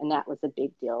phenomenal, and that was a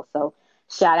big deal. So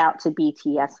shout out to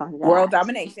BTS on that. World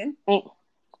domination. And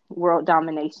world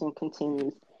domination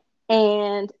continues.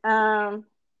 And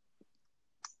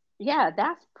yeah,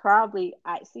 that's probably,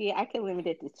 I can limit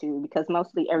it to two because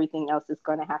mostly everything else is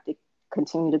going to have to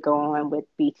continue to go on with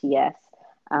BTS.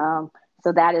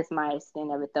 So that is my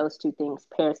extent of it. Those two things,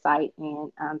 Parasite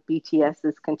and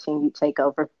BTS's continued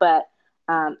takeover. But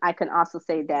I can also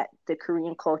say that the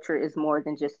Korean culture is more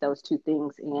than just those two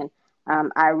things. And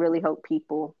I really hope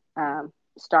people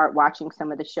start watching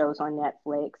some of the shows on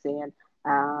Netflix and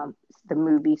the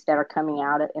movies that are coming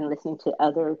out and listening to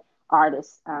other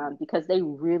artists because they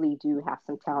really do have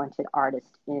some talented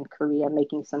artists in Korea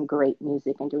making some great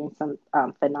music and doing some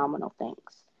phenomenal things.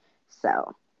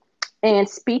 So, and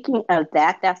speaking of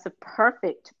that, that's a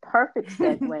perfect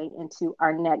segue into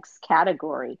our next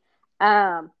category,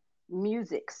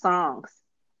 music, songs.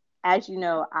 As you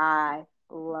know, I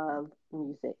love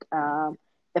music.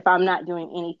 If I'm not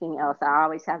doing anything else, I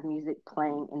always have music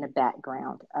playing in the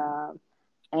background.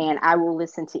 And I will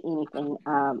listen to anything.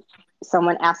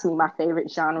 Someone asks me my favorite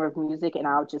genre of music, and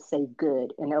I'll just say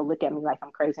good. And they'll look at me like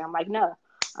I'm crazy. I'm like, no.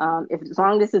 As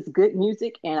long as it's good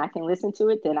music and I can listen to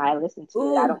it, then I listen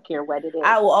to it. I don't care what it is.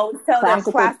 I will always tell them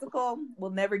classical will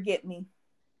never get me.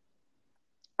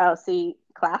 Oh, see,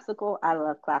 classical. I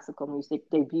love classical music.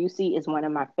 Debussy is one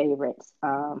of my favorites.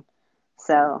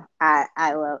 So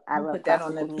I love put that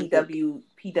on the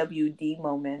PWD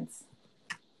moments.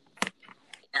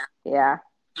 Yeah.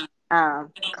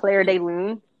 Claire de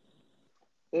Lune.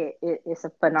 It's a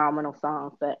phenomenal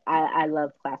song, but I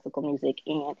love classical music.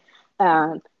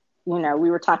 And, you know, we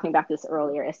were talking about this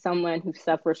earlier. As someone who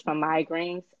suffers from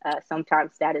migraines,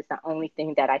 sometimes that is the only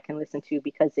thing that I can listen to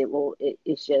because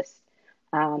it's just,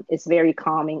 it's very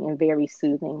calming and very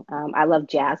soothing. I love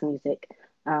jazz music.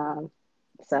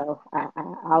 So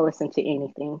I'll listen to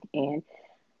anything. And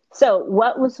so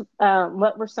what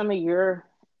were some of your,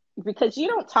 because you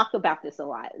don't talk about this a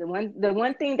lot. The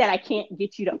one thing that I can't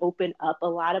get you to open up a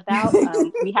lot about,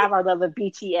 we have our love of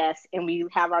BTS and we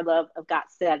have our love of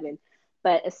GOT7.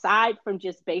 But aside from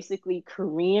just basically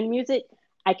Korean music,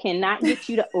 I cannot get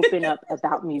you to open up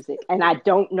about music. And I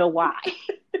don't know why.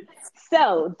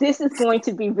 So this is going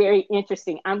to be very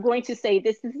interesting. I'm going to say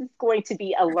this is going to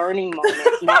be a learning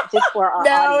moment, not just for our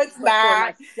audience, it's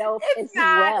not. For myself it's as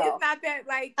not. well. It's not that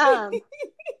like...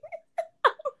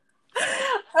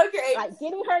 Okay. Like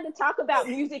getting her to talk about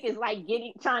music is like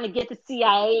trying to get the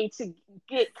CIA to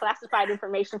get classified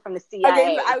information from the CIA.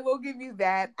 Okay, so I will give you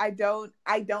that. I don't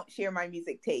share my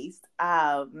music taste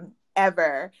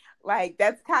ever. Like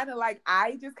that's kind of like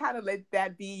I just kind of let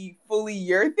that be fully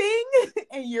your thing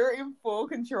and you're in full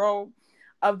control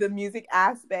of the music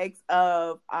aspects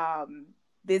of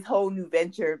this whole new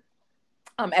adventure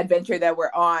that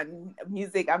we're on.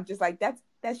 Music, I'm just like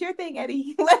that's your thing,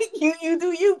 Eddie. Like you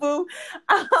do you, boo.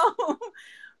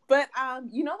 But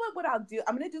you know what I'll do?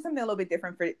 I'm gonna do something a little bit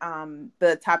different for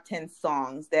the top 10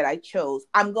 songs that I chose.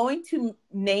 I'm going to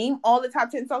name all the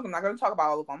top 10 songs. I'm not gonna talk about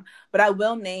all of them, but I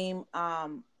will name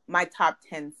my top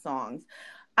 10 songs.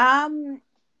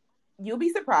 You'll be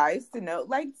surprised to know,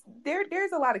 like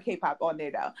there's a lot of K-pop on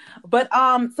there though. But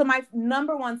so my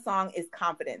number one song is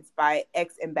Confidence by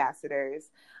X Ambassadors.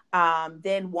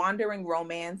 Then Wandering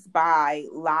Romance by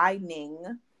Lai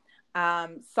Ning.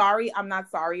 Sorry, I'm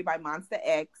Not Sorry by Monsta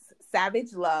X.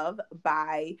 Savage Love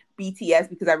by BTS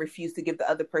because I refuse to give the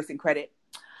other person credit.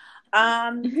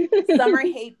 Summer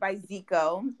Hate by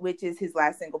Zico, which is his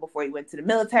last single before he went to the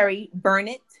military. Burn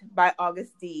It by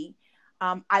August D.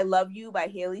 I Love You by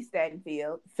Haley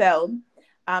Stanfield.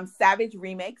 Savage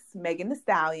Remix, Megan Thee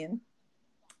Stallion.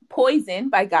 Poison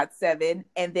by Got7,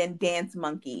 and then Dance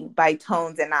Monkey by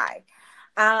Tones and I.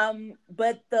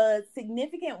 But the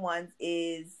significant ones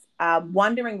is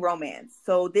Wandering Romance.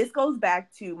 So this goes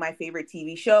back to my favorite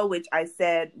TV show, which I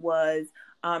said was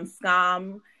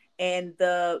Scam, and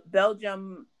the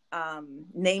Belgium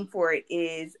name for it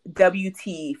is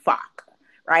WT Fock,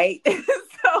 right?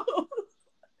 so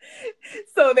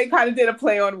so they kind of did a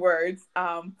play on words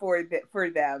for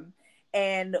them.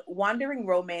 And Wandering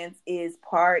Romance is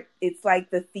it's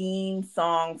like the theme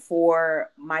song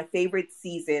for my favorite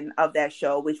season of that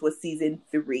show, which was season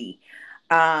 3.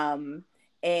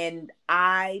 And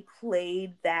I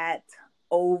played that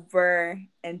over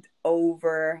and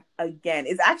over again.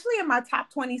 It's actually in my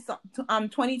top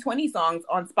 2020 songs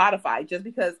on Spotify, just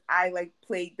because I like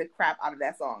played the crap out of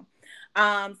that song.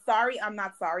 Sorry, I'm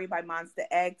Not Sorry by Monsta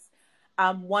X.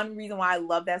 One reason why I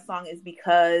love that song is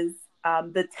because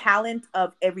the talent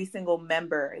of every single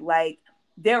member, like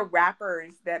their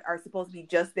rappers that are supposed to be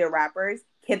just their rappers,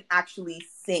 can actually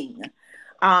sing.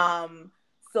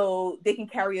 So they can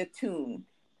carry a tune.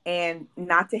 And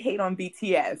not to hate on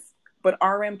BTS, but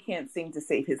RM can't sing to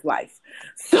save his life.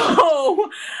 So,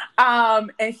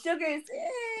 and Suga is,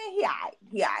 he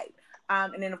aight.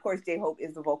 And then of course J-Hope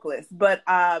is the vocalist, but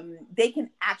they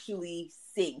can actually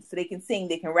sing. So they can sing,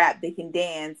 they can rap, they can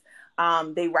dance.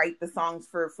 They write the songs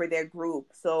for their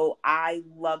group. So I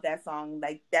love that song.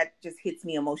 Like that just hits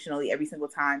me emotionally every single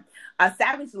time.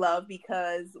 Savage Love,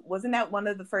 because wasn't that one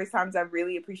of the first times I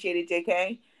really appreciated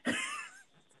JK?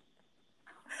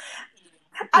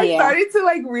 I started to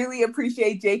like really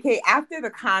appreciate JK after the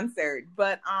concert.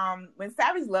 But when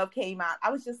Savage Love came out,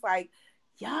 I was just like,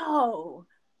 yo,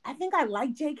 I think I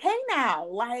like JK now.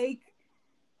 Like,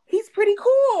 he's pretty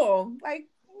cool. Like,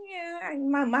 yeah,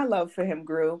 my love for him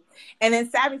grew. And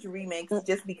then Savage Remix,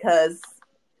 just because,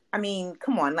 I mean,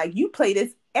 come on, like you play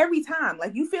this every time.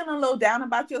 Like you feeling a little down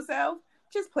about yourself,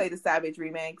 just play the Savage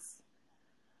Remix.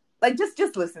 Like just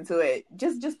listen to it.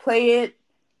 Just play it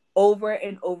over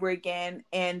and over again.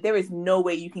 And there is no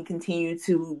way you can continue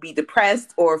to be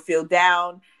depressed or feel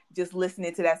down just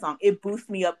listening to that song. It boosts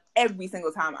me up every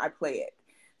single time I play it.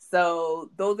 So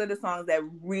those are the songs that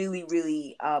really,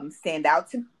 really stand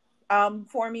out to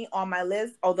for me on my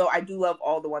list. Although I do love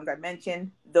all the ones I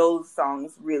mentioned, those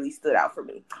songs really stood out for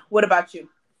me. What about you?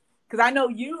 Because I know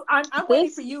you, I'm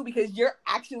waiting for you because you're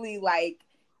actually like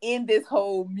in this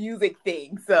whole music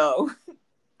thing. So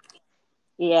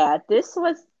yeah, this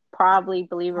was probably,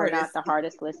 believe it or not, the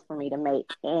hardest list for me to make,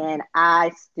 and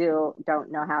I still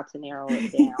don't know how to narrow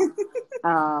it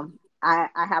down. I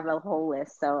have a whole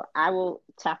list, so I will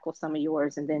tackle some of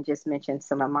yours and then just mention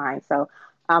some of mine. So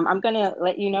I'm going to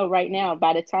let you know right now,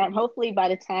 hopefully by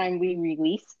the time we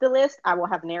release the list, I will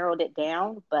have narrowed it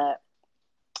down. But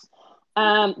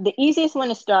the easiest one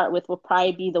to start with will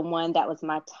probably be the one that was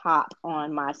my top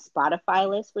on my Spotify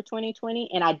list for 2020.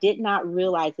 And I did not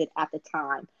realize it at the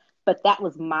time, but that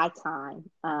was My Time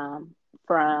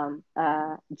from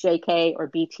JK or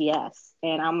BTS.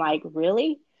 And I'm like,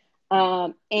 really?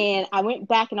 And I went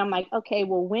back and I'm like, okay,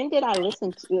 well, when did I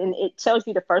listen to, and it tells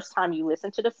you the first time you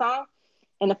listen to the song.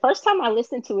 And the first time I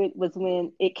listened to it was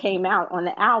when it came out on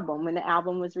the album, when the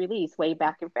album was released way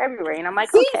back in February. And I'm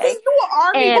like, okay. See, you were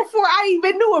ARMY before I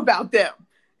even knew about them.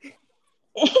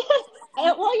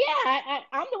 Well, yeah,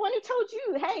 I'm the one who told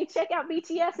you, hey, check out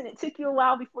BTS. And it took you a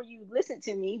while before you listened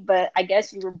to me. But I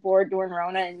guess you were bored during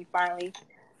Rona and you finally...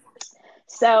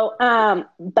 So,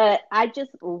 but I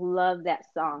just love that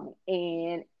song.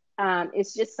 And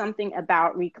it's just something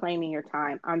about reclaiming your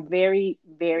time. I'm very,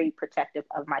 very protective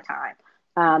of my time.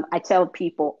 I tell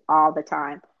people all the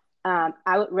time,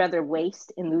 I would rather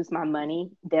waste and lose my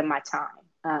money than my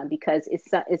time, because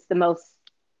it's the most,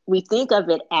 we think of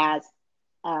it as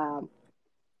an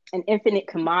infinite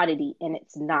commodity, and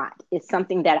it's not. It's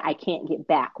something that I can't get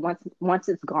back. Once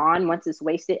it's gone, once it's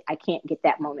wasted, I can't get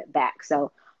that moment back.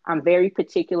 So I'm very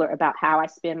particular about how I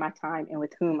spend my time and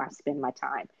with whom I spend my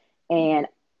time. And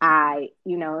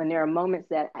and there are moments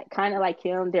that I kind of like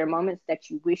him. There are moments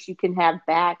that you wish you can have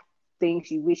back,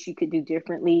 things you wish you could do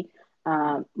differently,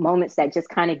 moments that just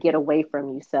kind of get away from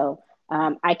you. So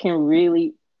I can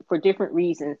really, for different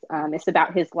reasons, it's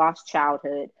about his lost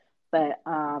childhood, but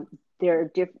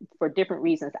for different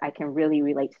reasons, I can really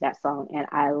relate to that song. And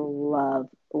I love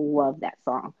that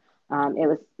song. It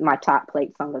was my top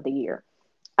played song of the year.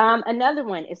 Another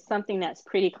one is something that's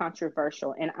pretty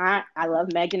controversial, and I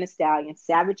love Megan Thee Stallion.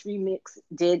 Savage Remix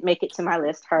did make it to my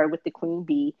list, her with the Queen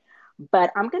Bee,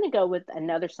 but I'm going to go with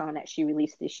another song that she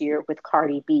released this year with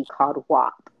Cardi B called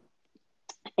WAP.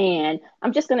 And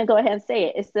I'm just going to go ahead and say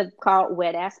it. It's called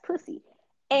Wet Ass Pussy.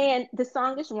 And the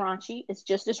song is raunchy. It's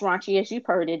just as raunchy as you've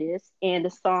heard it is. And the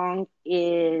song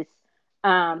is,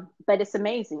 but it's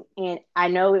amazing. And I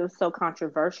know it was so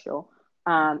controversial.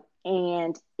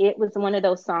 And it was one of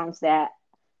those songs that,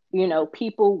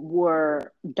 people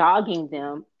were dogging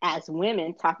them as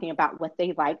women talking about what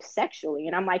they liked sexually.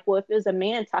 And I'm like, well, if it was a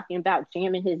man talking about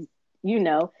jamming his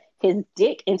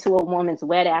dick into a woman's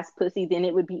wet ass pussy, then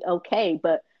it would be okay.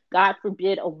 But God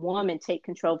forbid a woman take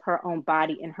control of her own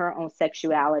body and her own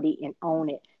sexuality and own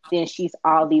it, then she's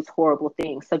all these horrible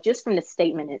things. So just from the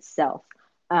statement itself,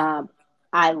 I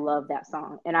love that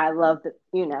song. And I love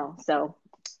so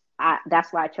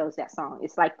that's why I chose that song.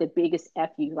 It's like the biggest F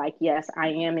you. Like, yes, I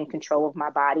am in control of my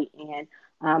body, and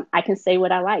I can say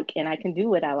what I like, and I can do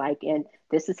what I like, and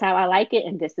this is how I like it,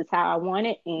 and this is how I want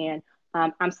it, and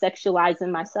I'm sexualizing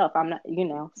myself. I'm not,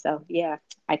 so yeah,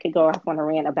 I could go off on a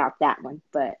rant about that one,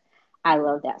 but I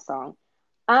love that song.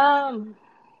 I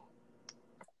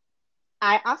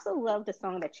also love the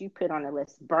song that you put on the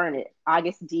list, Burn It,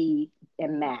 August D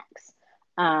and Max.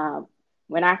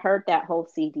 When I heard that whole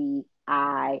CD,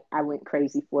 I went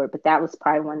crazy for it, but that was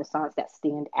probably one of the songs that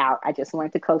stand out. I just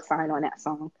wanted to co-sign on that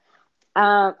song.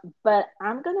 But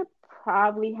I'm going to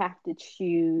probably have to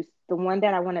choose the one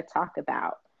that I want to talk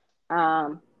about.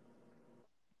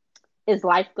 Is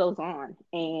Life Goes On.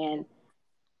 And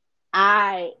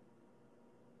as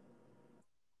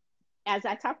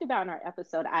I talked about in our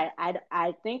episode,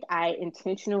 I think I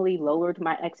intentionally lowered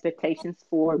my expectations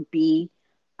for B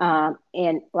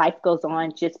and Life Goes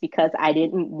On just because I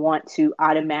didn't want to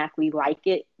automatically like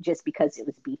it just because it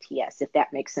was BTS, if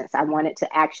that makes sense. I wanted to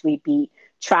actually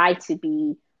try to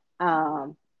be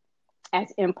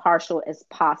as impartial as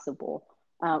possible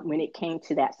when it came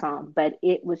to that song. But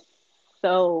it was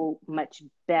so much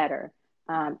better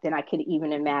than I could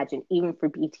even imagine, even for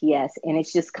BTS. And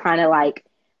it's just kind of like,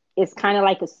 a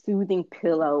soothing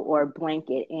pillow or a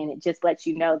blanket. And it just lets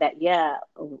you know that, yeah,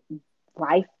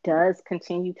 life does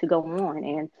continue to go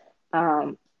on.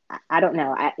 And I don't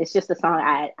know. It's just a song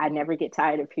I never get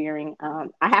tired of hearing. I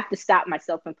have to stop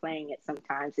myself from playing it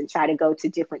sometimes and try to go to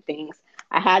different things.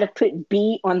 I had to put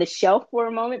B on the shelf for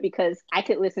a moment because I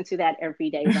could listen to that every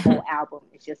day. The whole album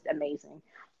is just amazing.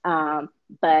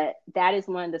 But that is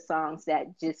one of the songs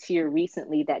that just here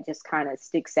recently that just kind of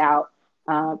sticks out.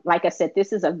 Like I said,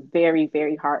 this is a very,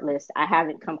 very hard list. I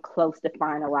haven't come close to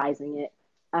finalizing it.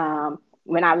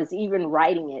 When I was even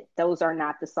writing it, those are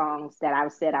not the songs that I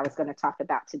said I was going to talk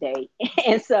about today.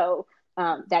 And so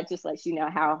that just lets you know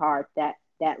how hard that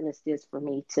list is for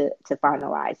me to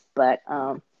finalize. But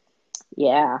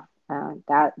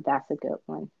that's a good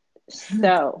one.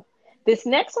 So this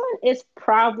next one is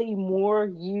probably more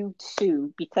you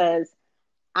too, because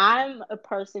I'm a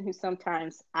person who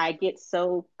sometimes I get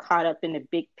so caught up in the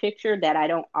big picture that I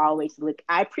don't always look.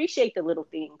 I appreciate the little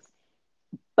things,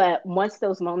 but once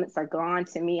those moments are gone,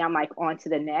 to me, I'm like on to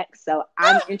the next. So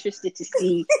I'm interested to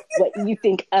see what you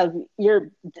think of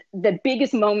the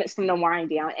biggest moments from the wind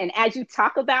down. And as you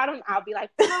talk about them, I'll be like,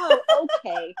 oh,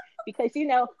 okay. Because,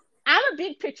 I'm a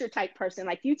big picture type person.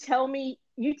 Like I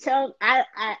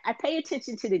pay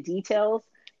attention to the details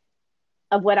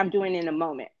of what I'm doing in a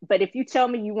moment. But if you tell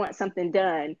me you want something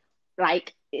done,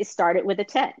 like it started with a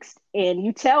text, and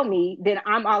you tell me, then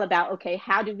I'm all about, okay,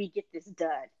 how do we get this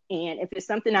done? And if it's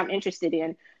something I'm interested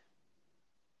in,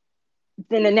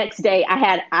 then the next day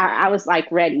I was like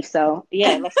ready. So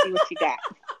yeah, let's see what you got.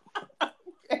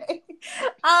 Okay.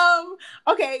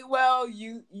 Okay, well,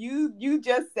 you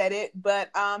just said it, but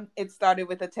it started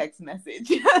with a text message.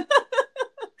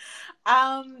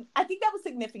 I think that was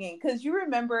significant because you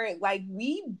remember, like,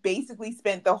 we basically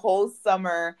spent the whole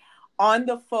summer on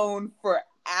the phone for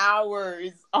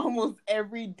hours almost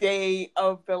every day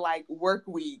of the work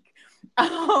week.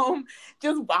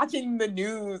 Just watching the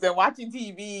news and watching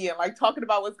TV and like talking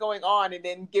about what's going on and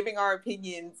then giving our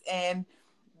opinions. And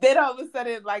then all of a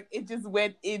sudden, like, it just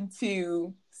went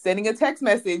into sending a text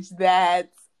message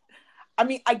that, I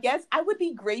mean, I guess I would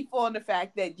be grateful on the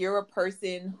fact that you're a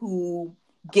person who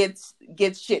gets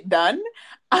shit done.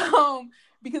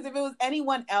 Because if it was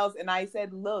anyone else and I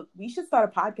said, look, we should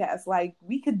start a podcast, like,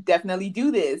 we could definitely do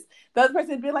this, the other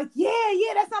person would be like, yeah,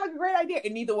 that sounds like a great idea.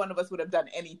 And neither one of us would have done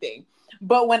anything.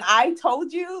 But when I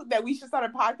told you that we should start a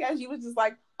podcast, you was just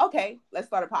like, okay, let's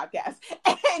start a podcast.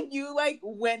 And you like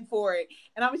went for it.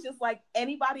 And I was just like,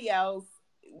 anybody else,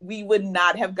 we would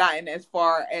not have gotten as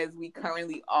far as we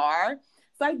currently are.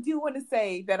 So I do want to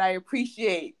say that I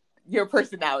appreciate your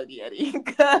personality, Eddie,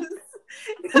 because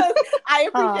I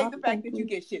appreciate the fact that you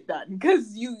get shit done,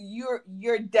 because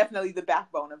you're definitely the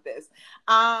backbone of this.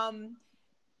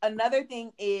 Another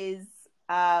thing is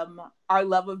our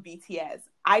love of BTS.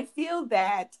 I feel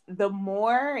that the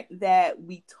more that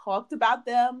we talked about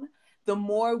them, the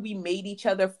more we made each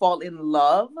other fall in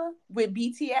love with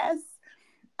BTS.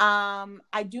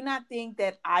 I do not think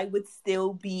that I would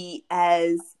still be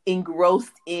as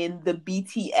engrossed in the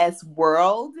BTS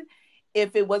world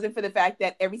if it wasn't for the fact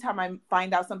that every time I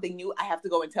find out something new, I have to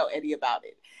go and tell Eddie about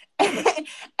it.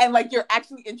 And like, you're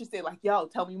actually interested, like, yo,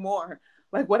 tell me more.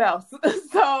 Like, what else?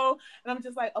 So, and I'm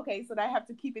just like, okay, so I have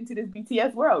to keep into this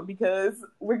BTS world because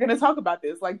we're going to talk about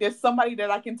this. Like, there's somebody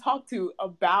that I can talk to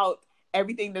about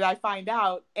everything that I find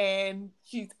out, and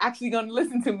she's actually going to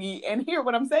listen to me and hear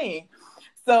what I'm saying.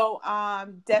 So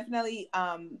definitely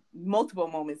multiple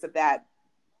moments of that.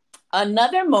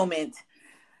 Another moment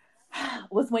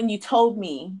was when you told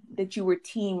me that you were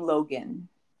Team Logan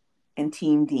and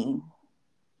Team Dean.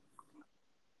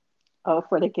 Oh,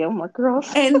 for the Gilmore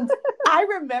Girls. And I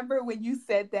remember when you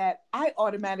said that, I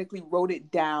automatically wrote it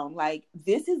down. Like,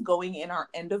 this is going in our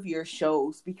end of year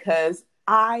shows because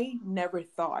I never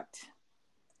thought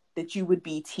that you would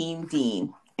be Team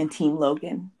Dean and Team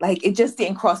Logan. Like, it just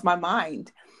didn't cross my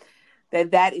mind that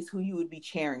that is who you would be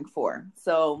cheering for.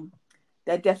 So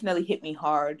that definitely hit me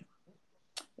hard.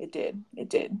 It did. It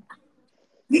did.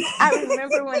 I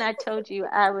remember when I told you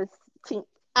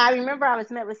I remember I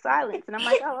was met with silence, and I'm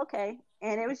like, oh, okay.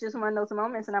 And it was just one of those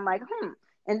moments, and I'm like,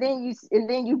 And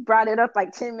then you brought it up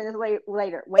like 10 minutes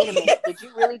later. Wait a minute, did you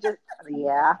really just?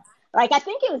 Yeah. Like, I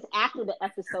think it was after the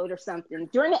episode or something.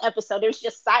 During the episode, there was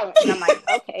just silence, and I'm like,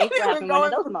 okay, we're having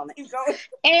one of those moments.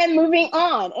 And moving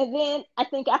on. And then I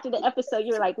think after the episode,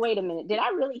 you were like, wait a minute, did I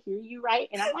really hear you right?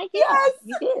 And I'm like, yeah, yes,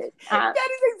 you did. That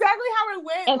is exactly how it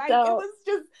went. And like, so, it was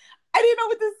just, I didn't know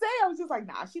what to say. I was just like,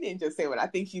 nah, she didn't just say what I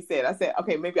think she said. I said,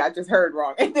 okay, maybe I just heard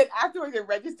wrong. And then afterwards, it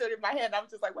registered in my head. I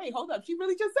was just like, wait, hold up. She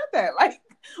really just said that. Like,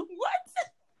 what?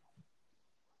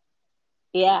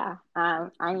 Yeah, I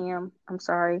am. I'm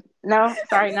sorry. No,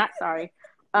 sorry, not sorry.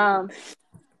 I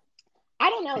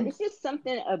don't know. It's just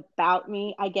something about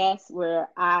me, I guess, where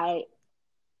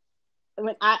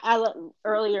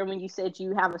earlier when you said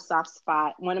you have a soft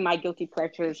spot, one of my guilty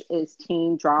pleasures is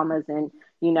teen dramas and,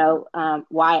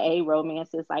 YA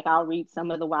romances. Like, I'll read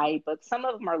some of the YA books. Some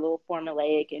of them are a little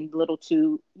formulaic and a little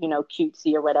too,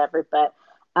 cutesy or whatever, but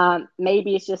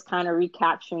maybe it's just kind of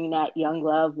recapturing that young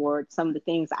love or some of the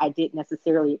things I didn't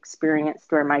necessarily experience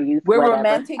during my youth. We're whatever.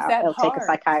 romantics at It'll heart. take a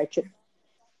psychiatrist.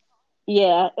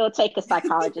 Yeah, it'll take a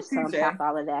psychologist to unpack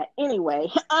all of that.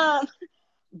 Anyway,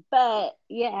 but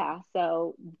yeah,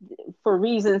 so for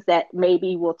reasons that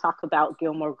maybe we'll talk about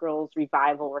Gilmore Girls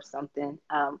revival or something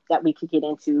that we could get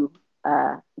into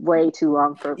way too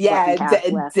long for what we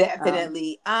have left.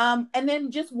 Definitely. And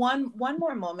then just one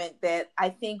more moment that I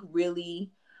think really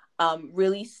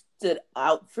stood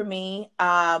out for me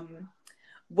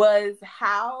was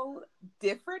how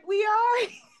different we are.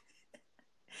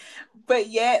 But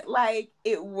yet, like,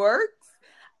 it works.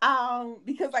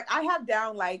 Because like, I have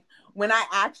down, like, when I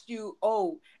asked you,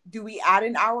 oh, do we add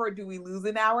an hour or do we lose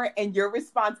an hour? And your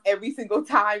response every single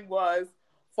time was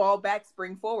fall back,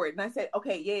 spring forward. And I said,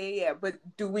 okay, yeah. But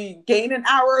do we gain an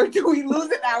hour or do we lose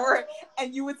an hour?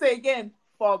 And you would say again,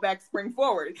 fall back, spring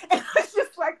forward. And I was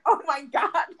just like, oh my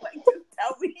God, like, just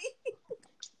tell me.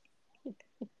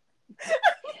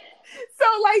 So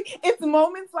like, it's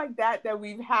moments like that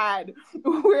we've had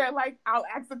where like, I'll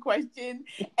ask a question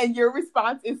and your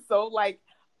response is so like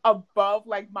above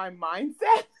like my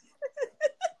mindset.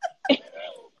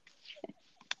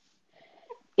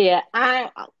 Yeah, I'm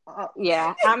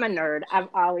a nerd. I've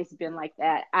always been like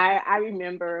that. I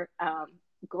remember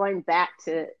going back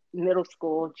to middle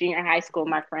school, junior high school,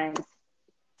 my friends,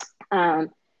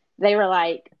 they were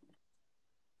like,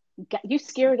 you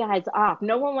scare guys off.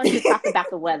 No one wants to talk about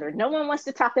the weather. No one wants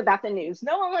to talk about the news.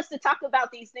 No one wants to talk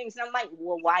about these things. And I'm like,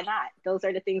 well, why not? Those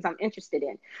are the things I'm interested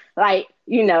in. Like,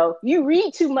 you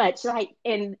read too much. Like,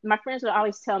 and my friends would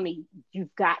always tell me,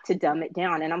 you've got to dumb it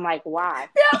down. And I'm like, why?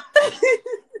 Yeah.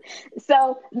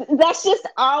 So that's just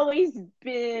always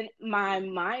been my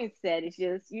mindset. It's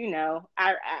just,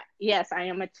 yes, I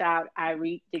am a child. I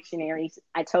read dictionaries.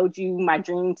 I told you my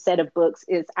dream set of books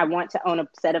is I want to own a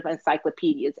set of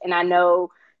encyclopedias. And I know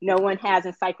no one has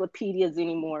encyclopedias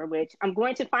anymore, which I'm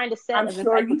going to find a set of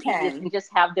encyclopedias and just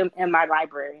have them in my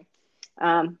library.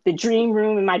 The dream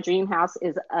room in my dream house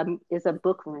is a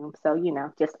book room. So,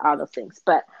 just all those things.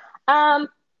 But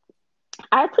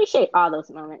I appreciate all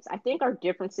those moments. I think our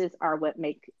differences are what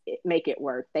make it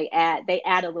work. They add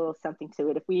a little something to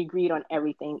it. If we agreed on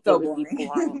everything, it would be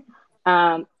boring.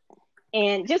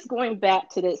 And just going back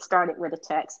to the started with a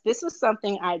text, this was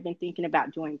something I'd been thinking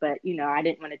about doing, but I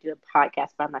didn't want to do a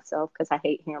podcast by myself because I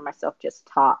hate hearing myself just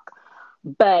talk.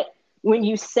 But when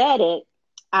you said it,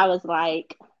 I was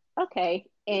like, okay.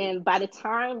 And by the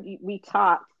time we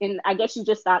talked, and I guess you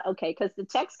just thought, okay, because the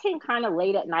text came kind of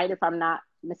late at night, if I'm not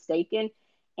mistaken.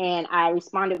 And I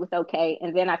responded with okay.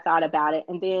 And then I thought about it.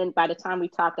 And then by the time we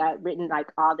talked, I had written like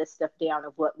all this stuff down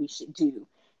of what we should do.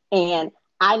 And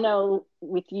I know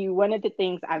with you, one of the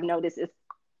things I've noticed is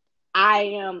I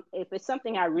am, if it's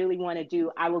something I really want to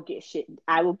do, I will get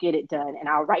it done. And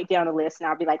I'll write down a list and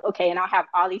I'll be like, okay, and I'll have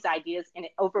all these ideas and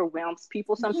it overwhelms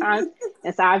people sometimes.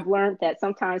 And so I've learned that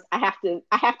sometimes I have to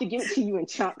give it to you in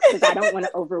chunks because I don't want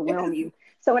to overwhelm you.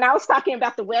 So when I was talking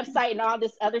about the website and all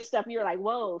this other stuff, you were like,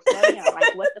 whoa, slow down.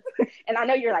 Like, what the and I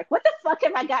know you're like, what the fuck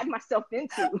have I gotten myself into?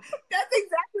 That's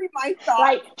exactly my thought.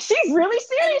 Like, she's really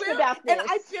serious about this. And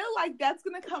I feel like that's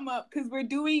gonna come up because we're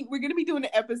gonna be doing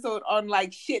an episode on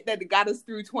like shit that got us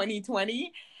through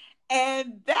 2020.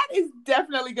 And that is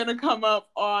definitely gonna come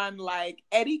up on like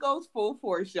Eddie Goes Full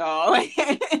Force, y'all.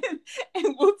 And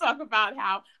we'll talk about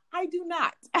how I do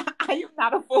not. I am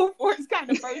not a full force kind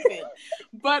of person.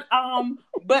 But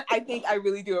I think I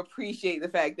really do appreciate the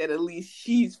fact that at least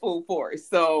she's full force.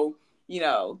 So,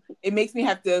 it makes me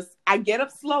have to, I get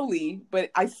up slowly,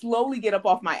 but I slowly get up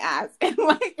off my ass and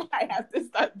like I have to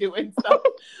start doing stuff,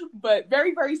 but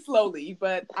very, very slowly.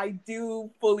 But I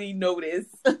do fully notice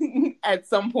at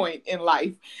some point in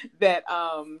life that,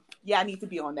 I need to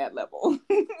be on that level.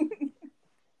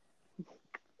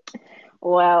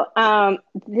 Well,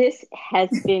 this has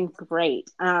been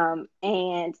great. And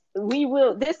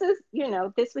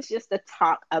this was just a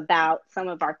talk about some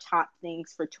of our top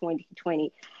things for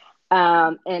 2020.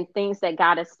 And things that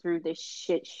got us through this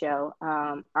shit show,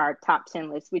 our top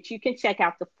 10 list, which you can check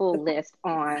out the full list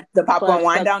on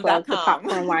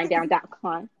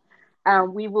thepopcornwinedown.com.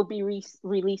 We will be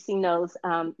releasing those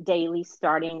daily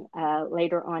starting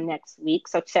later on next week.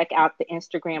 So check out the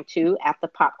Instagram too at the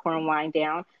Popcorn Wine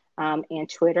Down. And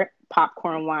Twitter,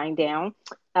 Popcorn Wine Down,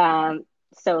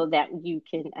 so that you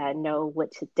can know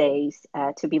what today's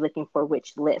to be looking for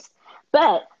which list.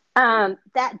 But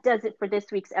that does it for this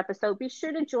week's episode. Be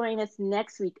sure to join us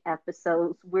next week's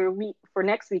episode where we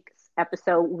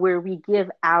give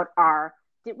out our.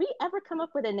 Did we ever come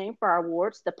up with a name for our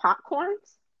awards? The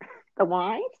popcorns, the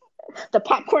wines. The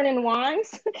popcorn and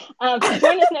wines. Join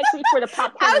us next week for the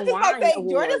popcorn and wine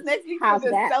awards. Join us next week for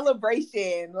the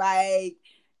celebration, like.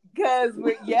 Because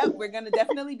we're going to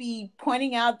definitely be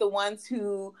pointing out the ones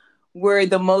who were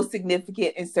the most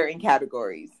significant in certain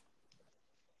categories.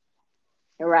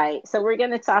 Right. So we're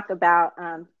going to talk about,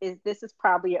 this is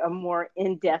probably a more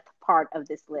in-depth part of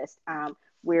this list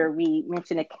where we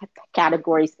mention the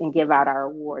categories and give out our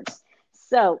awards.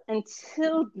 So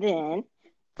until then,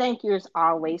 thank you as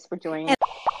always for joining us.